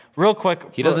 Anyway, real quick.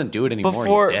 He doesn't do it anymore,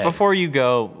 Before he's dead. before you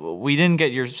go, we didn't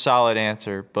get your solid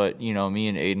answer, but me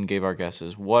and Aiden gave our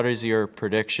guesses. What is your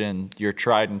prediction? Your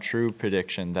tried and true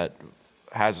prediction that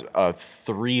has a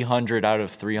 300 out of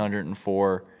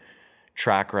 304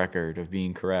 track record of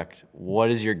being correct. What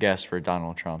is your guess for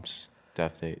Donald Trump's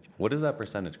death date? What is that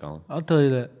percentage, Colin? I'll tell you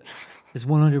that. It's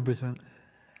 100%.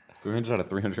 300 out of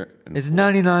 300. It's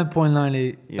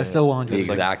 99.98. Yeah. That's still 100. The It's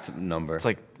like, exact number. It's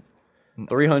like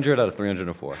 300 out of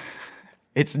 304.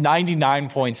 it's 99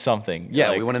 point something. Yeah,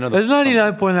 Like, we want to know the. it's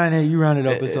 99.98. You round it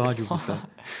up. It's 100%.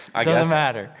 I doesn't guess.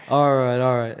 matter. All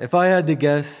right. If I had to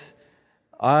guess,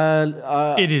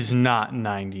 It is not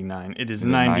 99. It is it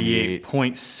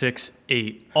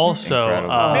 98.68. Also,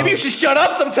 Incredible. Maybe you should shut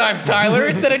up sometimes, Tyler,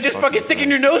 instead of just fucking sticking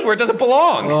your nose where it doesn't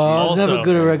belong. I was never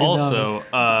good at recognizing.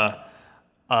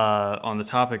 On the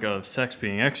topic of sex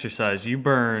being exercise, you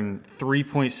burn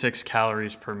 3.6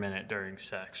 calories per minute during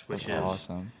sex, which is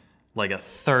Awesome. like a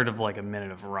third of like a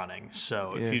minute of running.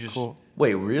 So if Yeah, you just cool.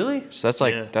 Wait, really? So that's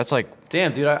like Yeah.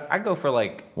 Damn, dude, I go for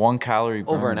like 1 calorie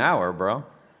burn. over an hour, bro.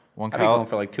 One I've been going calorie.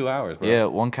 for like 2 hours, bro. Yeah,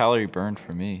 1 calorie burned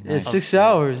for me. Yeah, Nice. 6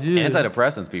 hours. Yeah.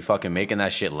 Antidepressants be fucking making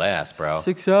that shit last, bro.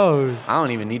 6 hours. I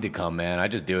don't even need to come, man. I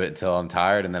just do it until I'm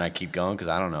tired and then I keep going because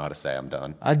I don't know how to say I'm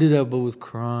done. I did that, but with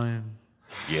crime.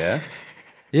 Yeah?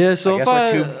 Yeah, so I if guess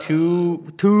I we're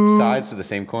two sides to the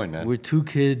same coin, man. we're 2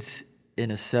 kids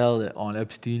in a cell on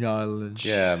Epstein Island.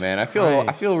 Yeah, man. I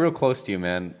feel real close to you,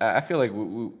 man. I feel like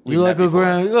we You're met like before.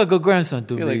 you're like a grandson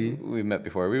to I feel me. like we met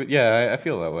before. I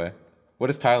feel that way. What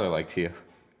is Tyler like to you?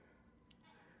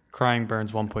 Crying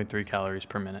burns 1.3 calories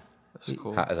per minute. That's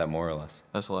cool. Is that more or less?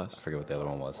 That's less. I forget what the other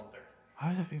one was. How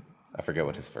does that be? I forget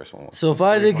what his first one was. So if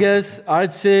I had to guess,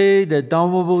 I'd say that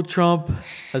Donald Trump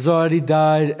has already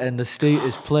died and the state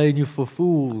is playing you for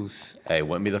fools. Hey,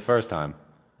 wouldn't be the first time.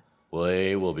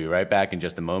 We'll be right back in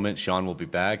just a moment. Sean will be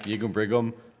back. Egan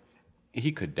Brigham,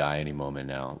 he could die any moment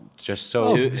now. Just so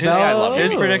say I love you.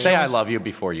 His prediction Say I was- love you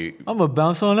before you. I'm gonna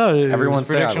bounce on out of here. Everyone His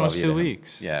say I prediction love was you 2 to him.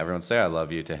 weeks. Yeah, everyone say I love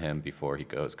you to him before he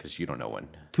goes, because you don't know when.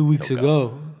 2 weeks he'll go.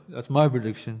 ago. That's my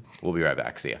prediction. We'll be right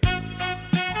back. See ya.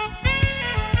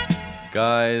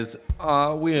 Guys,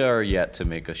 we are yet to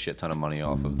make a shit ton of money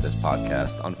off of this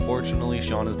podcast. Unfortunately,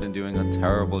 Sean has been doing a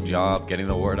terrible job getting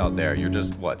the word out there. You're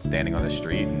just, standing on the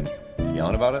street and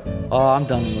yelling about it? Oh, I'm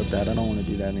done with that. I don't want to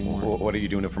do that anymore. What are you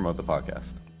doing to promote the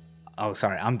podcast? Oh,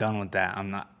 sorry. I'm done with that.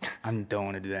 I don't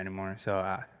want to do that anymore.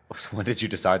 So When did you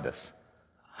decide this?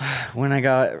 when I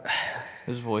got,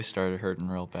 His voice started hurting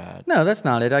real bad. no, that's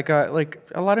not it. I got like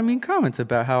a lot of mean comments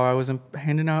about how I wasn't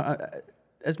handing out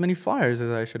as many flyers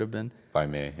as I should have been. By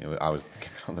me. I was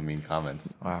giving all the mean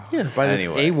comments. Wow. Yeah, by this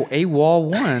Anyway. AWOL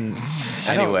one.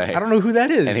 Anyway. I don't know who that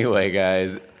is. Anyway,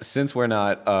 guys, since we're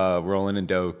not rolling in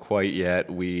dough quite yet,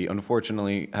 we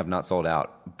unfortunately have not sold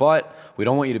out. But we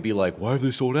don't want you to be like, why have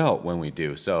they sold out when we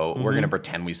do? So we're going to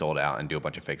pretend we sold out and do a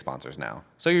bunch of fake sponsors now.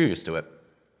 So you're used to it.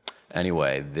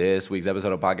 Anyway, this week's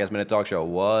episode of Podcast Minute Talk Show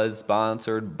was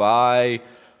sponsored by...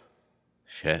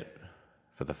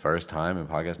 For the first time in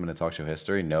Podcast Minute Talk Show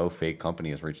history, no fake company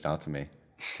has reached out to me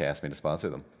to ask me to sponsor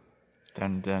them.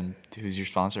 Then who's your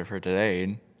sponsor for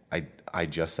today, Aiden? I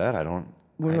just said I don't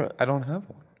have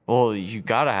one. Well, you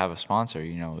gotta have a sponsor.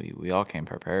 You know, we all came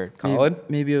prepared. Colin?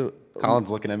 Maybe a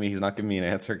Colin's looking at me. He's not giving me an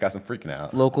answer. Guys, I'm freaking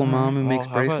out. local mom who makes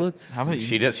Well, how about- bracelets. How about you?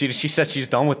 She does. She said she's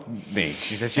done with me.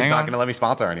 She said she's Hang not on. going to let me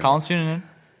sponsor her anymore. Colin's tuning in.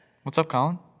 What's up,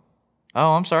 Colin?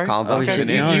 Oh, I'm sorry. Colin's Oh, not shit,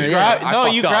 tuning in. no, You yeah. grabbed I no,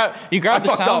 fucked you up. grabbed you grabbed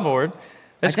I the fucked up. soundboard.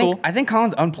 That's I think, cool. I think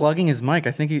Colin's unplugging his mic.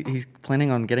 I think he's planning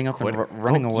on getting up and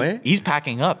running away. He's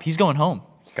packing up. He's going home.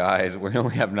 Guys, we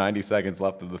only have 90 seconds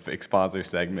left of the fake sponsor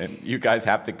segment. You guys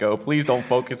have to go. Please don't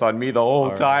focus on me the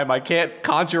whole time. I can't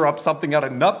conjure up something out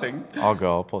of nothing. I'll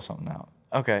go. I'll pull something out.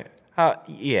 Okay.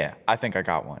 Yeah, I think I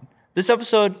got one. This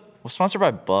episode was sponsored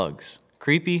by bugs.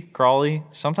 Creepy, crawly,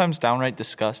 sometimes downright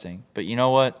disgusting. But you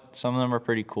know what? Some of them are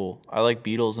pretty cool. I like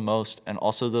beetles the most, and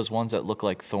also those ones that look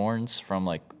like thorns from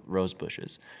like rose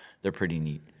bushes. They're pretty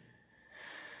neat.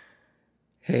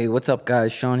 Hey, what's up,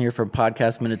 guys? Sean here from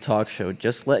Podcast Minute Talk Show.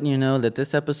 Just letting you know that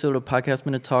this episode of Podcast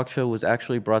Minute Talk Show was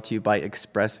actually brought to you by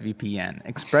ExpressVPN.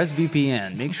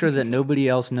 ExpressVPN, make sure that nobody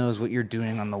else knows what you're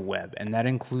doing on the web, and that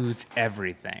includes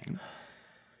everything.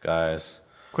 Guys,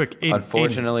 Quick, Aiden,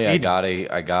 unfortunately, Aiden.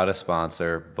 I got a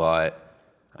sponsor, but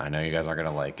I know you guys aren't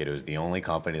going to like it. It was the only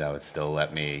company that would still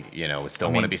let me, would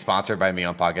still want to be sponsored by me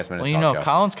on Podcast Minute Well, you Talk know, Show.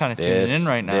 Colin's kind of tuning in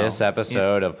right now. This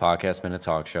episode of Podcast Minute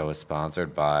Talk Show is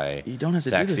sponsored by You don't have to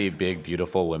do Sexy, this. Big,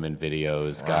 Beautiful Women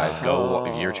videos. Guys, go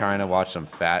if you're trying to watch some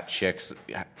fat chicks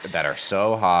that are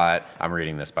so hot. I'm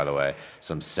reading this, by the way.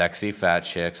 Some sexy fat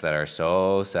chicks that are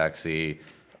so sexy.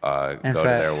 Go to fat.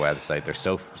 their website.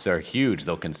 They're huge.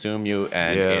 They'll consume you,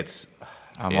 and Yeah. it's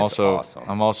I'm awesome.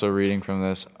 I'm also reading from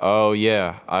this. Oh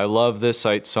yeah, I love this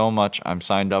site so much. I'm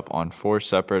signed up on 4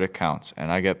 separate accounts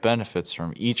and I get benefits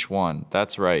from each one.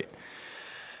 That's right.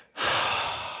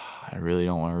 I really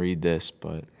don't want to read this,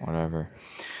 but whatever.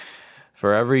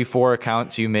 For every 4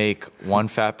 accounts you make, one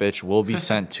fat bitch will be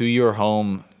sent to your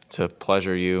home to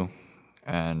pleasure you,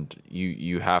 and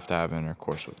you have to have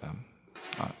intercourse with them.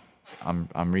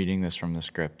 I'm reading this from the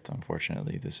script.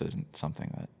 Unfortunately, this isn't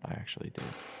something that I actually did.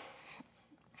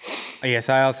 Yes,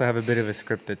 I also have a bit of a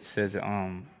script that says,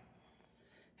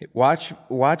 watch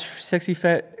sexy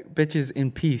fat bitches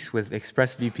in peace with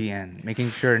ExpressVPN,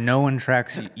 making sure no one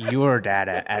tracks your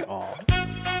data at all.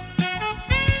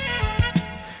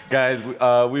 Guys,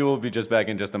 we will be just back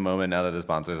in just a moment now that the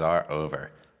sponsors are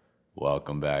over.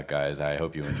 Welcome back, guys. I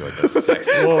hope you enjoyed those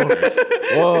sexy. Whoa,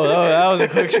 that was a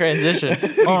quick transition. Oh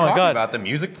my Talking god. about the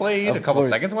music played. A Of couple course.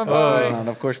 seconds went Of by. course not,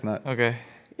 of course not. Okay.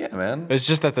 Yeah, man. It's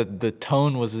just that the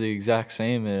tone was the exact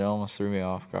same and it almost threw me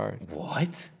off guard.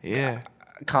 What? Yeah.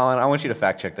 Colin, I want you to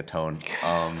fact check the tone.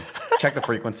 Check the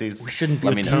frequencies. We shouldn't be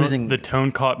Let me know. using The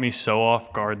tone caught me so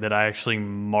off guard that I actually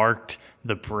marked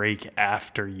the break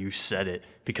after you said it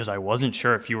because I wasn't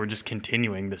sure if you were just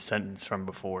continuing the sentence from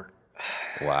before.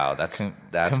 Wow, that's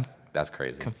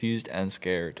crazy. Confused and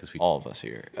scared. All of us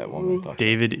here at One Minute Talk.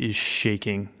 David is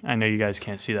shaking. I know you guys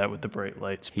can't see that with the bright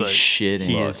lights, He's but shitting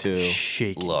he is too.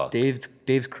 shaking. Look,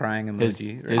 Dave's crying His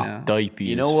emoji right now. diaper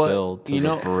You know is what? filled to You the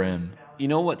know- brim. You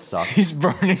know what sucks? He's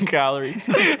burning calories.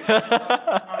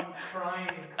 I'm crying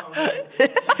and coming.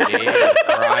 He is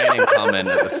crying and coming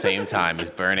at the same time. He's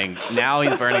burning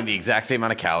the exact same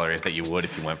amount of calories that you would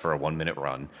if you went for a 1-minute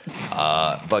run.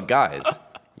 But guys,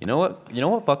 you know what? You know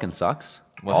what fucking sucks?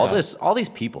 All these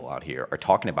people out here are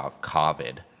talking about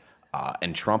COVID.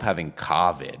 And Trump having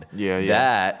COVID. Yeah.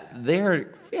 That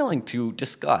they're failing to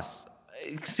discuss.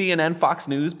 CNN, Fox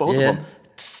News, both of them.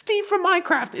 Steve from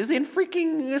Minecraft is in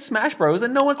freaking Smash Bros.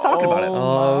 And no one's talking about it.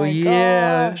 Oh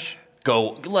yeah.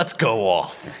 Let's go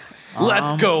off.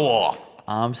 Let's go off.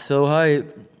 I'm so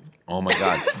hyped. Oh my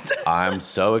god. I'm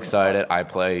so excited. I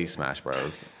play Smash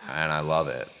Bros. And I love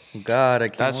it. God, I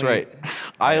can't That's wait. right.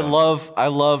 I love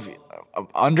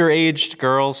underage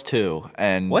girls too.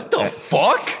 And What the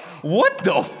fuck? What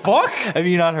the fuck? have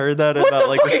you not heard that What about the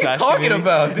like fuck the are you Smash talking community?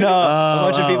 about, dude? No, a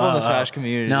bunch of people in the Smash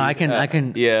community. No, I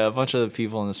can- Yeah, a bunch of the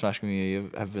people in the Smash community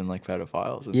have been like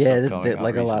pedophiles. And Yeah, stuff coming out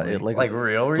like a lot. recently. Like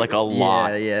Real? like a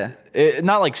lot. Yeah.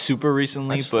 Not like super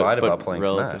recently, I just but lied about but playing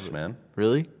relatively. Smash, man.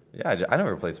 Really? Yeah, I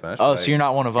never played Smash. Oh, but so you're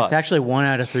not one of us. It's actually 1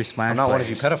 out of 3 Smash. I'm not one of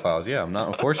you players. pedophiles. Yeah, I'm not.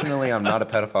 Unfortunately, I'm not a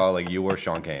pedophile like you or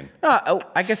Sean Kane. No,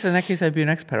 I guess in that case I'd be an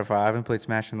ex-pedophile. I haven't played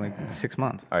Smash in like 6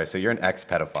 months. All right, so you're an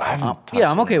ex-pedophile. Yeah,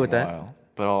 I'm touched okay it with in a that. while,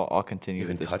 but I'll continue You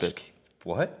with haven't this touched bit.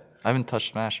 what? I haven't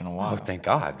touched Smash in a while. Oh, thank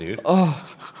God, dude.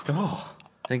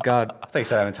 Thank God. I thought you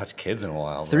said I haven't touched kids in a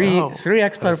while. bro. Three I was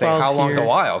ex-pedophiles gonna say, how long's here. a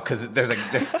while? Because if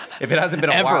it hasn't been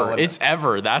a while, Ever. It's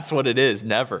ever. That's what it is.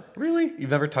 Never. really you've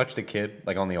never touched a kid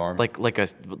like on the arm.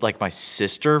 Like my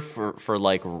sister for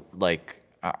like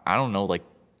I don't know, like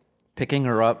Picking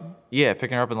her up. yeah,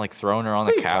 picking her up and like throwing her on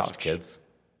So the you've touched couch kids.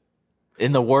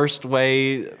 in the worst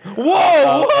way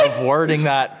Whoa! of wording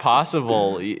that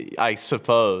possible, I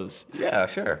suppose. Yeah,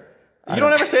 sure. You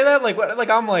don't ever say that, like what? Like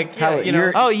I'm like, yeah, Tyler, you know.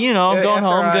 you're- Oh, you know, I'm Yeah, going after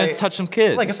home, going I- to touch some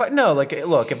kids. Like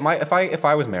look, if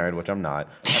I was married, which I'm not,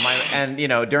 and you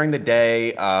know, during the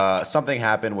day, something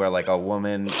happened where like a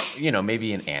woman, you know,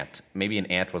 maybe an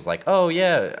aunt was like, oh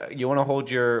yeah, you want to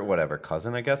hold your whatever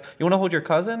cousin, I guess, you want to hold your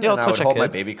cousin, Yeah, I'll and I would touch a hold my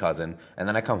kid. baby cousin, and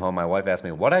then I come home, my wife asked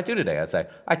me, what did I do today? I'd say,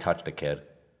 I touched a kid.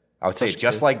 I would say it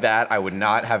just like that. I would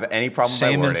not have any problem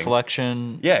Same by wording.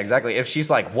 inflection. Yeah, exactly. If she's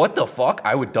like, what the fuck,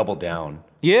 I would double down.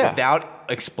 Yeah. Without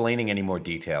explaining any more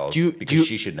details, Do you- because do you-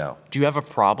 she should know. Do you have a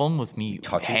problem with me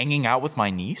Touching? hanging out with my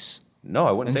niece? No,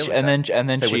 I wouldn't And say she, like and that. then and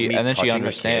then Say with she me and then she touching a kid.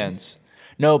 understands.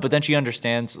 No, but then she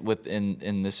understands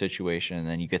in this situation, and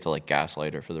then you get to like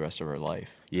gaslight her for the rest of her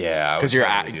life Yeah, because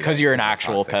you're an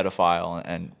actual pedophile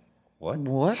and What?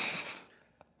 What?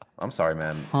 I'm sorry,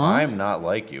 man. I'm not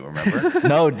like you. Remember?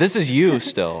 no, this is you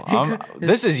still.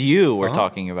 This is you we're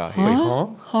talking about here.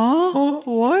 Huh?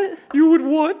 What? You would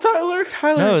what, Tyler?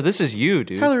 No, this is you,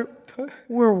 dude. Tyler,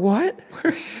 we're what?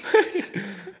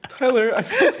 Tyler, I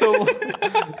feel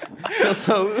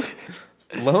so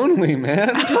lonely,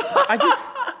 man.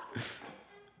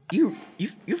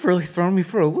 You've really thrown me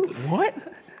for a loop. What?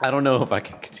 I don't know if I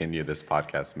can continue this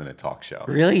podcast minute talk show.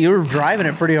 Really? You were driving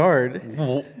it pretty hard.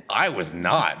 Well, I was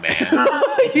not, man.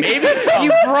 Maybe some, You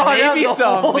brought up maybe the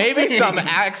some, whole maybe thing. some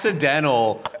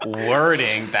accidental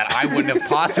wording that I wouldn't have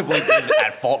possibly been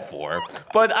at fault for.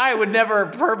 But I would never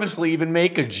purposely even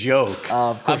make a joke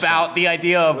about the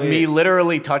idea of me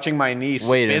literally touching my niece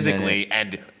Wait a physically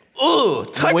and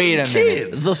touching Wait a minute.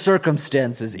 kids. The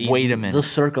circumstances. Eden. Wait a minute. The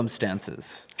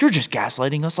circumstances. You're just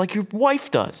gaslighting us like your wife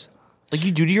does, like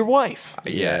you do to your wife.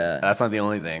 Yeah, that's not the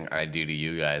only thing I do to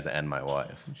you guys and my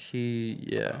wife. She.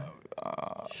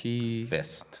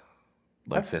 Fist.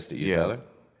 Like fist at you, Yeah. Tyler.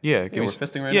 Yeah, give we're me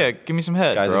fisting right yeah, now. give me some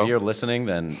head, Guys, bro. if you're listening,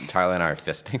 then Tyler and I are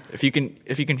fisting. If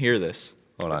you can hear this,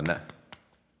 Hold on.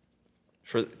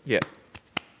 yeah,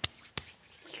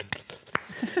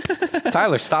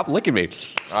 Tyler, stop licking me.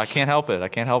 I can't help it.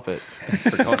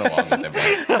 For going along with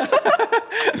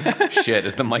it, bro. Shit,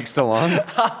 is the mic still on?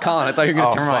 Colin, I thought you were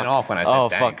going to turn mine off when I said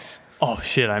thanks. Oh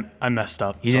shit, I messed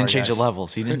up. He didn't Sorry, change guys. the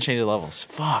levels.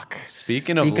 Fuck.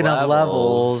 Speaking of Speaking levels, of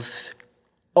levels.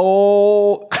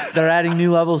 Oh, they're adding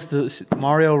new levels to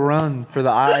Mario Run for the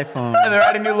iPhone. and they're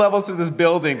adding new levels to this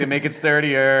building to make it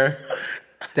sturdier.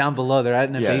 Down below, they're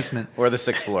adding a basement. Or the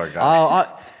 6th floor, guys.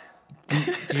 Oh,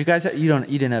 did you guys? You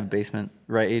didn't have a basement,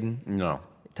 right, Aiden? No.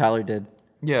 Tyler did.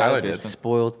 Yeah, Tyler basement. did.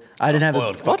 Spoiled. I didn't have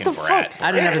Spoiled a. What the fucking brat. fuck?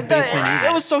 I didn't have a basement That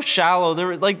either. was so shallow. There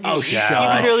were like, you shush.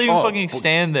 could barely even Oh, fucking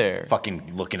stand there.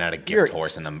 Fucking looking at a gift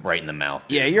horse right in the mouth.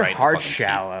 Yeah, dude, you're right in the hard fucking teeth.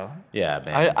 shallow. Yeah,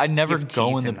 man. I never Give go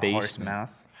teeth in the the horse basement.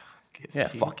 mouth. yeah,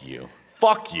 fuck you.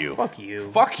 Fuck you. Fuck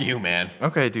you. Fuck you, man.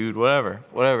 Okay, dude,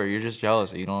 whatever. You're just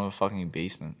jealous that you don't have a fucking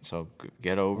basement. So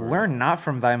get over it. Learn not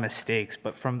from thy mistakes,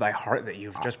 but from thy heart that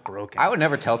you've just broken. I would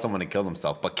never tell someone to kill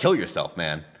themselves, but kill yourself,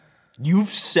 man. You've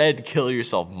said kill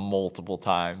yourself multiple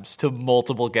times to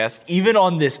multiple guests, even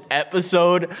on this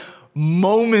episode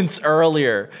moments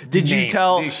earlier. Did you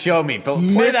tell? Show me.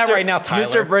 Play that right now, Tyler.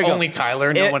 Mr. Brigham. Only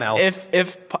Tyler, no one else.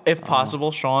 If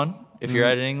possible, Sean, if you're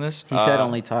editing this. He said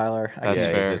only Tyler. That's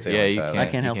Yeah, fair. you should say Yeah, only you Tyler. can't,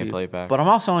 I can't help you. play it back. But I'm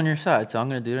also on your side, so I'm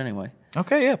going to do it anyway.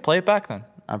 Okay, yeah, play it back then.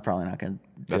 I'm probably not going to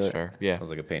do That's it. fair. Yeah. Sounds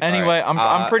like a pain. Anyway, All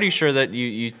right. I'm pretty sure that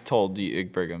you told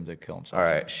Brigham to kill himself. All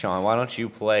right, Sean, why don't you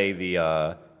play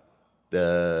the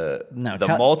No,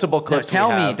 multiple clips? No, tell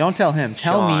we me. have? Don't tell him.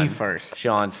 Tell me Sean, first.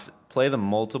 Sean, play the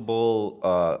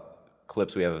multiple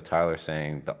clips we have of Tyler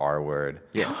saying the R word.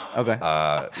 Yeah. Okay.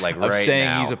 Like Of right saying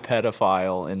now. he's a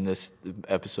pedophile in this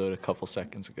episode a couple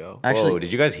seconds ago. Actually, Whoa,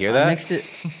 did you guys hear I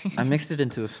that? mixed it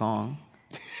into a song.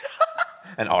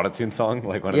 An autotune song,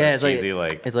 like one of Yeah, those cheesy,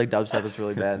 like it's like dubstep. It's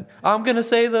really bad. I'm gonna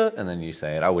say the, and then you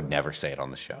say it. I would never say it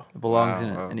on the show. It belongs in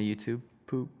a YouTube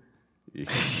poop.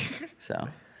 So,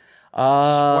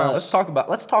 Well,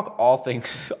 let's talk all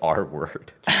things R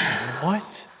word.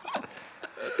 What?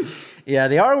 yeah,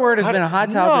 the R word has been a hot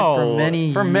topic for No.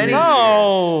 many For many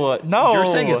years. No. You're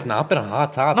saying it's not been a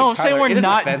hot topic. No, I'm saying Tyler, we're it is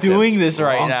not offensive. doing this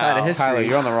right Wrong side now. of history. Tyler,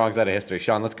 you're on the wrong side of history.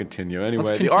 Sean, let's continue. Anyway, the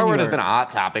continue R word has our- been a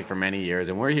hot topic for many years,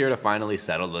 and we're here to finally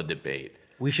settle the debate.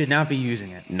 We should not be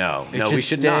using it. No, It no, should we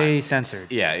should stay not.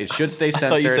 censored. Yeah, it should stay censored. I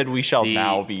thought you said we shall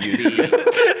now be using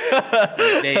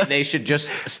it. They should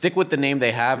just stick with the name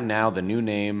they have now, the new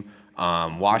name.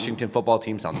 Washington football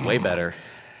team sounds way better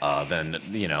than,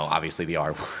 obviously the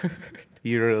R word.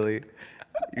 You really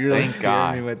Thank scared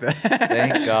God. me with that.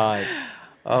 Thank God.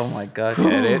 Oh my god.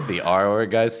 Get it? The R word,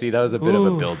 guys. See, that was a bit of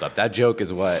a build-up. That joke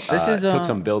is what This is, took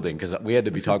some building because we had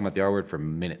to be talking about the R word for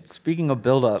minutes. Speaking of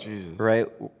build up, right?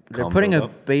 They're Calm putting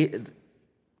build-up?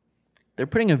 they're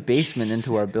putting a basement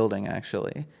into our building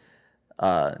actually.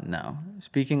 No.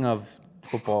 Speaking of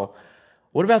football,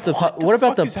 what about the what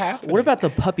about fuck is happening? what about the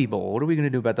Puppy Bowl? What are we going to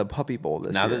do about the Puppy Bowl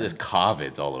this Now year? that there's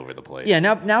COVID's all over the place. Yeah,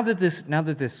 now that this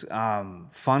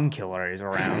fun killer is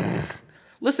around.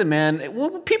 Listen, man,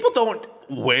 people don't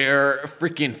wear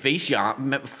freaking face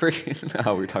freaking.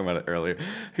 No, we were talking about it earlier.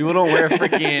 People don't wear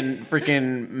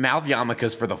freaking mouth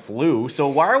yarmulkes for the flu. So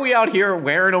why are we out here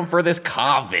wearing them for this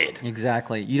COVID?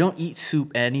 Exactly. You don't eat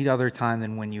soup any other time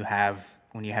than when you have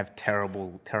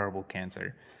terrible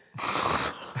cancer.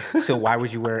 So why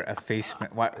would you wear a face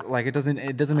mask? Like it doesn't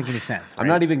make any sense. I'm right?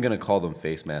 not even gonna call them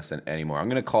face masks anymore. I'm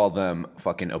gonna call them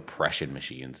fucking oppression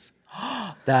machines.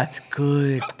 That's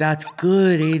good. That's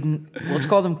good, Aiden. Let's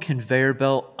call them conveyor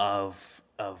belt of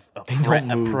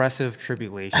oppressive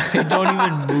tribulation. They don't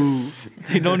even move.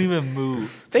 They don't even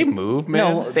move. They move, man.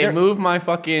 No, they they're- move my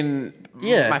fucking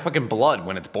my fucking blood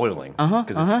when it's boiling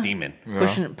because it's steaming.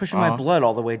 pushing my blood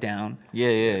all the way down.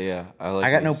 Yeah.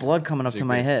 I got no blood coming up to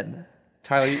my head.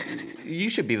 Tyler,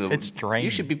 you should be the. It's draining. You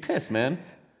should be pissed, man.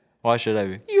 Why should I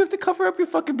be? You have to cover up your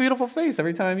fucking beautiful face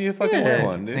every time you fucking wear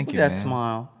one, dude. Thank Look you, at that man.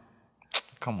 smile.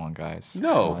 Come on, guys. No,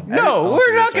 Come on. no, Don't we're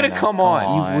do not this gonna right now. come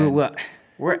on.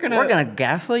 We're gonna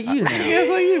gaslight you now. Yes,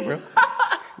 like you, bro.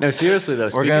 No, seriously though. We're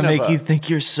Speaking gonna of, make you think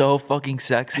you're so fucking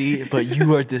sexy, but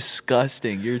you are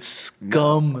disgusting. You're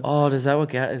scum. Oh, is that what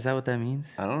that means?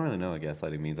 I don't really know what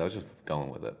gaslighting means. I was just going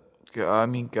with it. I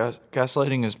mean,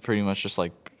 gaslighting is pretty much just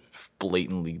like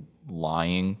blatantly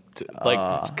lying,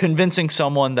 like convincing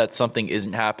someone that something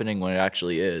isn't happening when it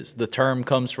actually is. The term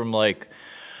comes from like,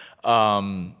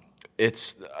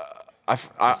 it's. I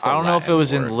don't know if it Latin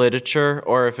was in word. literature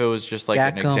or if it was just like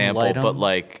an Gacum example, lightum. but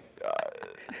like,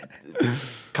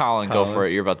 Colin, go for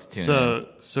it. You're about to tune in.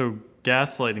 So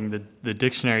gaslighting, the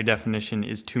dictionary definition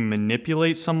is to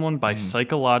manipulate someone by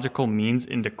psychological means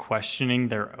into questioning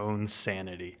their own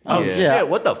sanity. Oh Yeah. shit!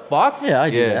 What the fuck? Yeah, I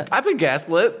do Yeah. that. I've been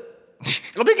gaslit.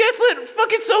 I've been gaslit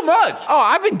fucking so much. Oh,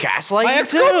 I've been gaslighting My too.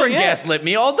 ex-girlfriend yeah. gaslit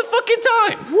me all the fucking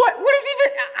time. What is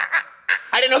even?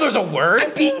 I didn't know there was a word.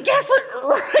 I'm being gaslit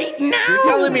right now. You're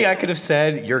telling me I could have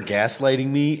said you're gaslighting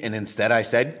me, and instead I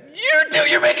said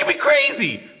you're making me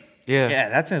crazy. Yeah. Yeah,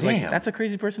 that sounds like Damn. that's a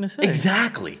crazy person to say.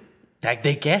 Exactly.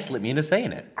 They gaslit me into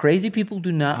saying it. Crazy people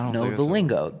do not know think the that's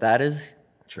lingo. That is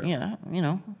True. Yeah, you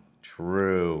know.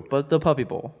 True. But the Puppy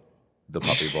Bowl. The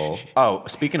puppy bowl. Oh,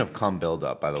 speaking of cum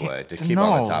buildup, by the way, to keep on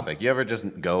no. the topic, you ever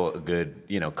just go a good,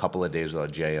 couple of days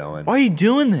without Jay Owen, Why are you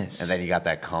doing this? and then you got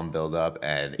that cum buildup,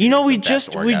 and You know, it's the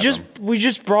best orgasm. we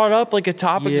just brought up like a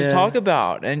topic to Yeah. talk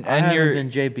about, and I haven't you're been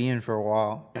JBing for a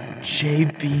while.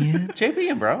 JB.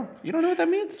 JBN, bro. You don't know what that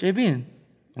means? JBing.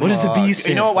 What does the B You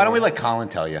stand know what? Why don't for? we let Colin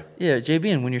tell you? Yeah,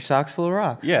 JBing when your socks full of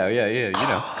rocks. Yeah.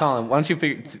 Colin, why don't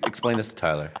you explain this to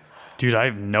Tyler? Dude, I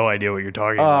have no idea what you're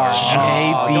talking about.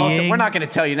 We're not going to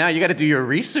tell you now. You got to do your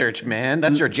research, man.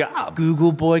 That's your job.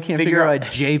 Google boy can't figure out what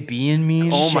JBing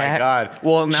means. Oh my God.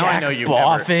 Well, now I know you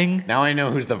Boffing. Now I know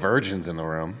who's the virgins in the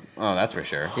room. Oh, that's for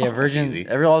sure. Yeah, virgins. Easy.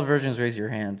 All the virgins raise your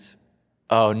hands.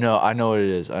 Oh no, I know what it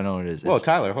is. Whoa,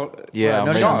 Tyler. Yeah, I'm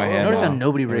notice raising my hand. notice how now.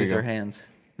 nobody There we raised go. their hands.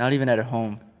 Not even at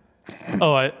home.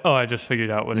 I just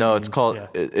figured out what it No, means. it's called. Yeah.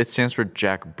 It stands for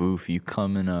Jack Boof. You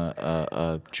come in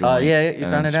a joint. yeah, you and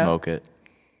found then it out? smoke it.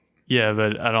 Yeah,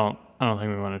 but I don't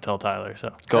think we want to tell Tyler. So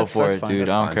Go That's- for that's it, fine, dude.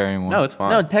 that's I don't fine. care anymore. No, it's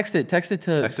fine. No, text it to Text it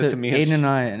to me. Aiden and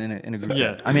I in a group.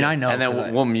 Yeah. chat. I mean, I know. And then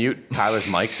 'cause we'll mute Tyler's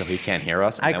mic so he can't hear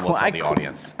us, and then we'll tell the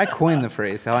audience. I coined the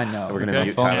phrase, so I know. We're going to Okay.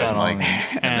 mute Phone's Tyler's not on mic,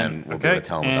 me. and then we'll be able to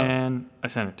tell him without. and I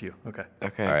sent it to you. Okay.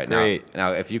 Okay, All right, great.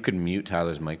 now if you could mute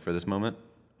Tyler's mic for this moment.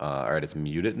 All right, it's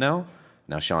muted now.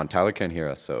 Now, Sean, Tyler can't hear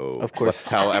us, so Of course. let's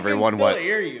tell everyone what.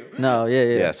 No, yeah.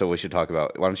 Yeah, so we should talk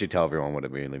about. Why don't you tell everyone what it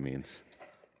really means?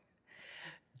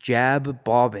 Jab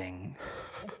bobbing.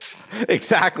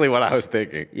 Exactly what I was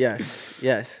thinking. Yes.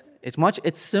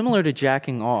 It's similar to jack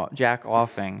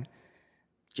offing.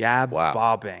 Jab Wow.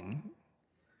 bobbing.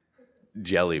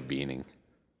 Jelly beaning.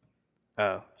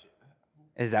 Oh.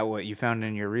 Is that what you found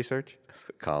in your research? That's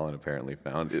what Colin apparently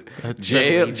found.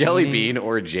 jelly Jelly beaning. bean,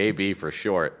 or JB for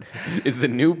short, is the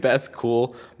new best,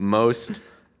 cool, most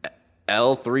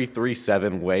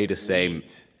L337 way to say.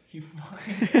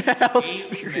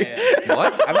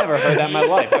 What? I've never heard that in my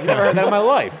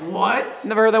life. What?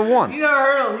 Never heard that once. You never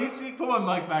heard of leet speak? Put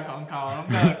my mic back on, Colin. I'm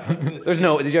gonna cook this. There's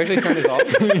no. Did you actually turn this off?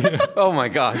 Oh my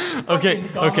gosh. Okay.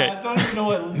 Fucking Okay. dumbass. Don't even know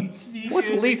what leet speak What's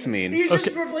is. leets mean? You just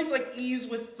replace like E's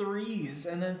with 3s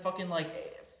and then fucking like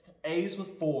A's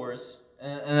with 4s.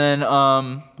 And then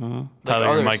like Tyler,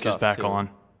 your other mic is stuff, back too. on.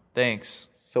 Thanks.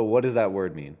 So what does that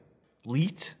word mean?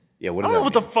 Leet. Yeah. What I does don't know that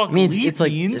what the mean? fuck Means leet it's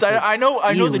like- means. it's like I know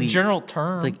the elite. general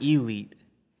term. It's like elite.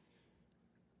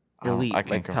 Elite. I can't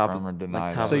like top, confirm or deny like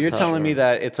that. top So of you're top. telling me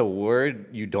that it's a word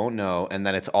you don't know, and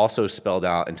that it's also spelled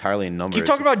out entirely in numbers. Keep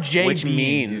talking about JB, which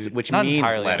means dude. Not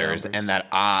entirely in letters, numbers. and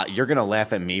that you're gonna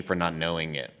laugh at me for not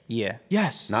knowing it, Yeah.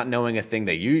 Yes, not knowing a thing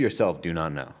that you yourself do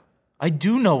not know. I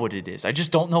do know what it is. I just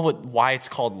don't know why it's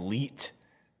called leet.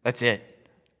 That's it.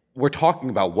 We're talking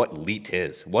about what leet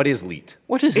is. What is leet?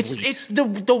 What is It's leet? it's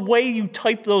the way you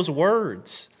type those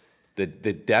words. The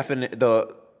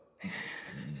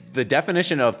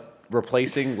definition of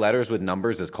replacing letters with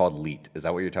numbers is called leet. Is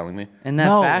that what you're telling me? in that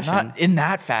No, fashion. not in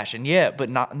that fashion. Yeah, but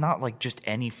not like just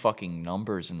any fucking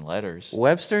numbers and letters.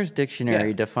 Webster's dictionary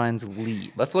Yeah. defines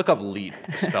leet. Let's look up leet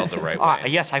spelled the right way.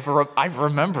 Yes, I've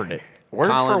remembered it word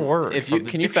Colin, for word. If from you the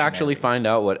can you dictionary. factually find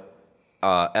out what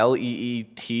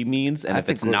LEET means, and I if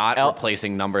think it's we're- not L-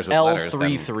 replacing numbers with letters, then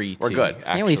L332. we're good.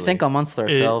 Can't we think amongst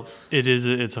ourselves?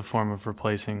 It's a form of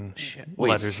replacing Wait.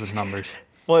 letters with numbers.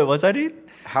 Wait, what's that, dude?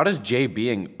 How does J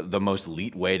being the most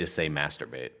leet way to say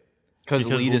masturbate? Because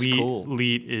leet is cool.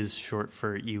 Leet is short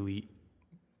for elite.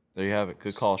 There you have it.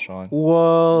 Good call, Sean.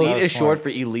 Whoa. Leet was is short for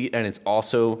elite, and it's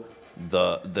also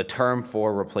the term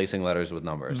for replacing letters with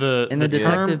numbers. In the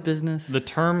detective term, business? The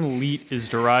term leet is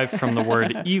derived from the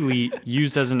word elite,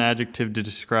 used as an adjective to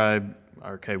describe.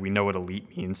 Okay, we know what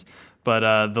elite means, but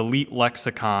the leet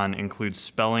lexicon includes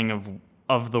spelling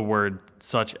of the word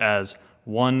such as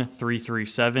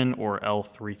 1337 or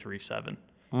L337.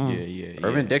 Yeah.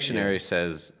 Urban Dictionary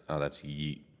says, "Oh, that's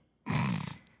yeet."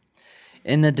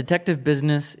 In the detective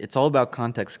business, it's all about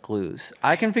context clues.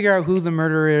 I can figure out who the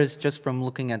murderer is just from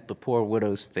looking at the poor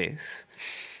widow's face.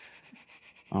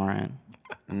 All right.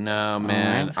 No,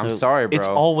 man. right, I'm so- sorry, bro. It's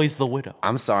always the widow.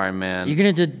 I'm sorry, man. You're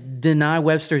going to deny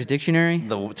Webster's dictionary?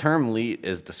 The term elite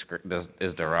is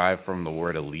derived from the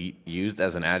word elite, used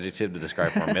as an adjective to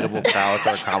describe formidable prowess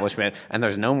or accomplishment, and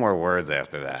there's no more words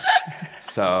after that.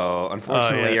 So,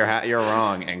 unfortunately, yeah. you're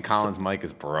wrong, and Colin's mic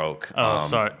is broke. Oh,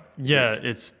 sorry. Yeah,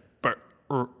 it's.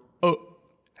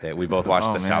 We both watched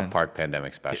the man. South Park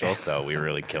pandemic special, so we're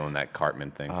really killing that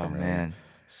Cartman thing. Oh from earlier. man.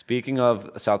 Speaking of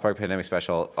South Park pandemic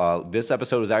special, this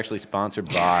episode was actually sponsored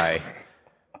by.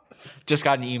 Just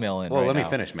got an email in. Well, right let me now.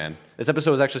 finish, man. This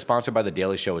episode was actually sponsored by The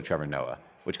Daily Show with Trevor Noah,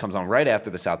 which comes on right after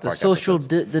the South Park social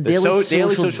episodes. the Daily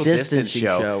Daily Social Distancing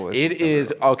Show was It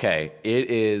is okay. It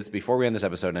is before we end this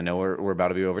episode. I know we're about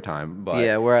to be over time, but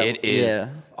Yeah, we're at- it is yeah.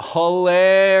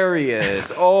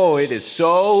 hilarious. Oh, it is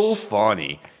so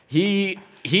funny. He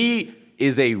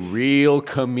is a real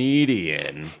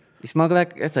comedian. You smoke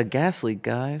that? It's a gas leak,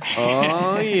 guys.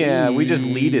 Oh yeah, we just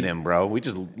leaded him, bro. We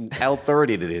just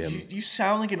L30'd him. You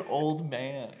sound like an old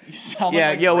man. You sound Yeah,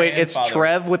 like my yo, wait, it's grandfather.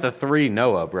 Trev with a 3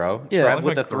 Noah, bro. Yeah. Trev Like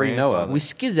with my a 3 Noah. We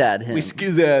skizz at him. We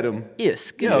skizz at him. Yeah,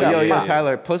 skizz Yo, at him.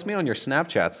 Tyler, post me on your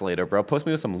Snapchats later, bro. Post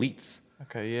me with some leets.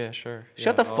 Okay, yeah, sure.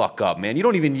 Shut the fuck up, man. You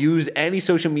don't even use any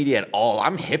social media at all.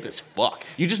 I'm hip as fuck.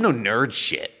 You just know nerd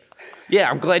shit. Yeah,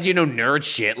 I'm glad you know nerd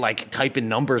shit, like typing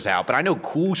numbers out, but I know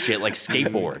cool shit like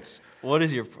skateboards. What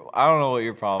is your? I don't know what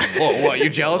your problem is. What, you're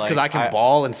jealous because Like, I can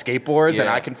ball and skateboards and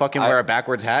Yeah. I can fucking wear a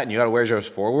backwards hat and you gotta wear yours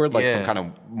forward like some Yeah. kind of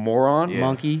moron? Yeah.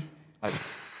 Monkey.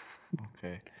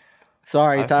 Okay.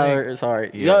 Sorry, I Tyler. think-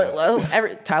 sorry.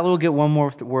 yeah. Tyler will get one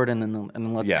more word in, and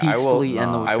then let's Yeah, peacefully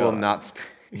end the show. I will not.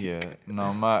 Yeah.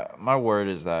 No, my word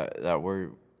is that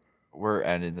we're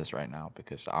ending this right now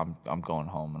because I'm going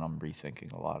home and I'm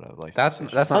rethinking a lot of life. That's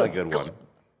not a good one.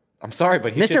 I'm sorry,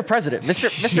 but he Mr. should- President, Mr.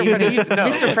 President, No.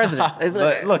 Mr. President. Is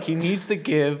it- Look, he needs to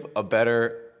give a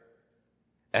better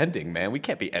ending, man. We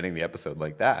can't be ending the episode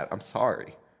like that. I'm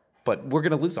sorry. But we're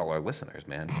going to lose all our listeners,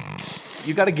 man.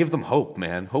 You got to give them hope,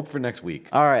 man. Hope for next week.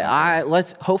 All right,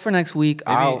 let's hope for next week.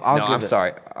 I'll no, give I'm it.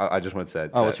 sorry. I just want to say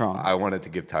Oh, what's wrong? I wanted to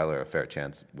give Tyler a fair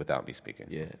chance without me speaking.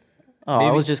 Yeah. Oh, I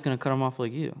Maybe- was just gonna cut him off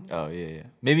like you. Oh yeah.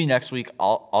 Maybe next week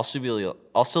I'll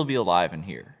still be alive and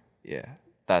here. Yeah.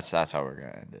 That's how we're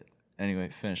gonna end it. Anyway,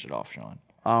 finish it off, Sean.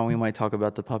 We might talk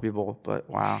about the Puppy Bowl, but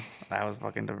wow, that was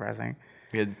fucking depressing.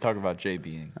 We had to talk about Jay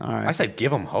being. All right. I said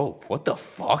give him hope. What the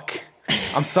fuck?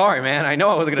 I'm sorry, man. I know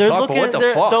I wasn't going to talk, but what the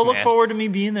fuck, They'll look man? forward to me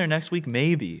being there next week,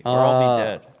 maybe, or I'll be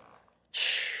dead.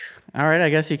 All right, I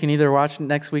guess you can either watch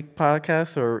next week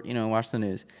podcast or watch the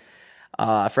news.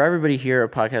 For everybody here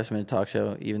at Podcast Minute Talk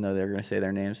Show, even though they're gonna say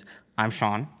their names, I'm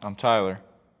Sean. I'm Tyler.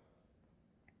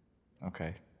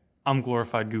 Okay. I'm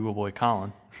glorified Google boy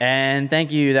Colin. And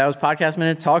thank you. That was Podcast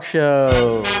Minute Talk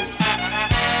Show.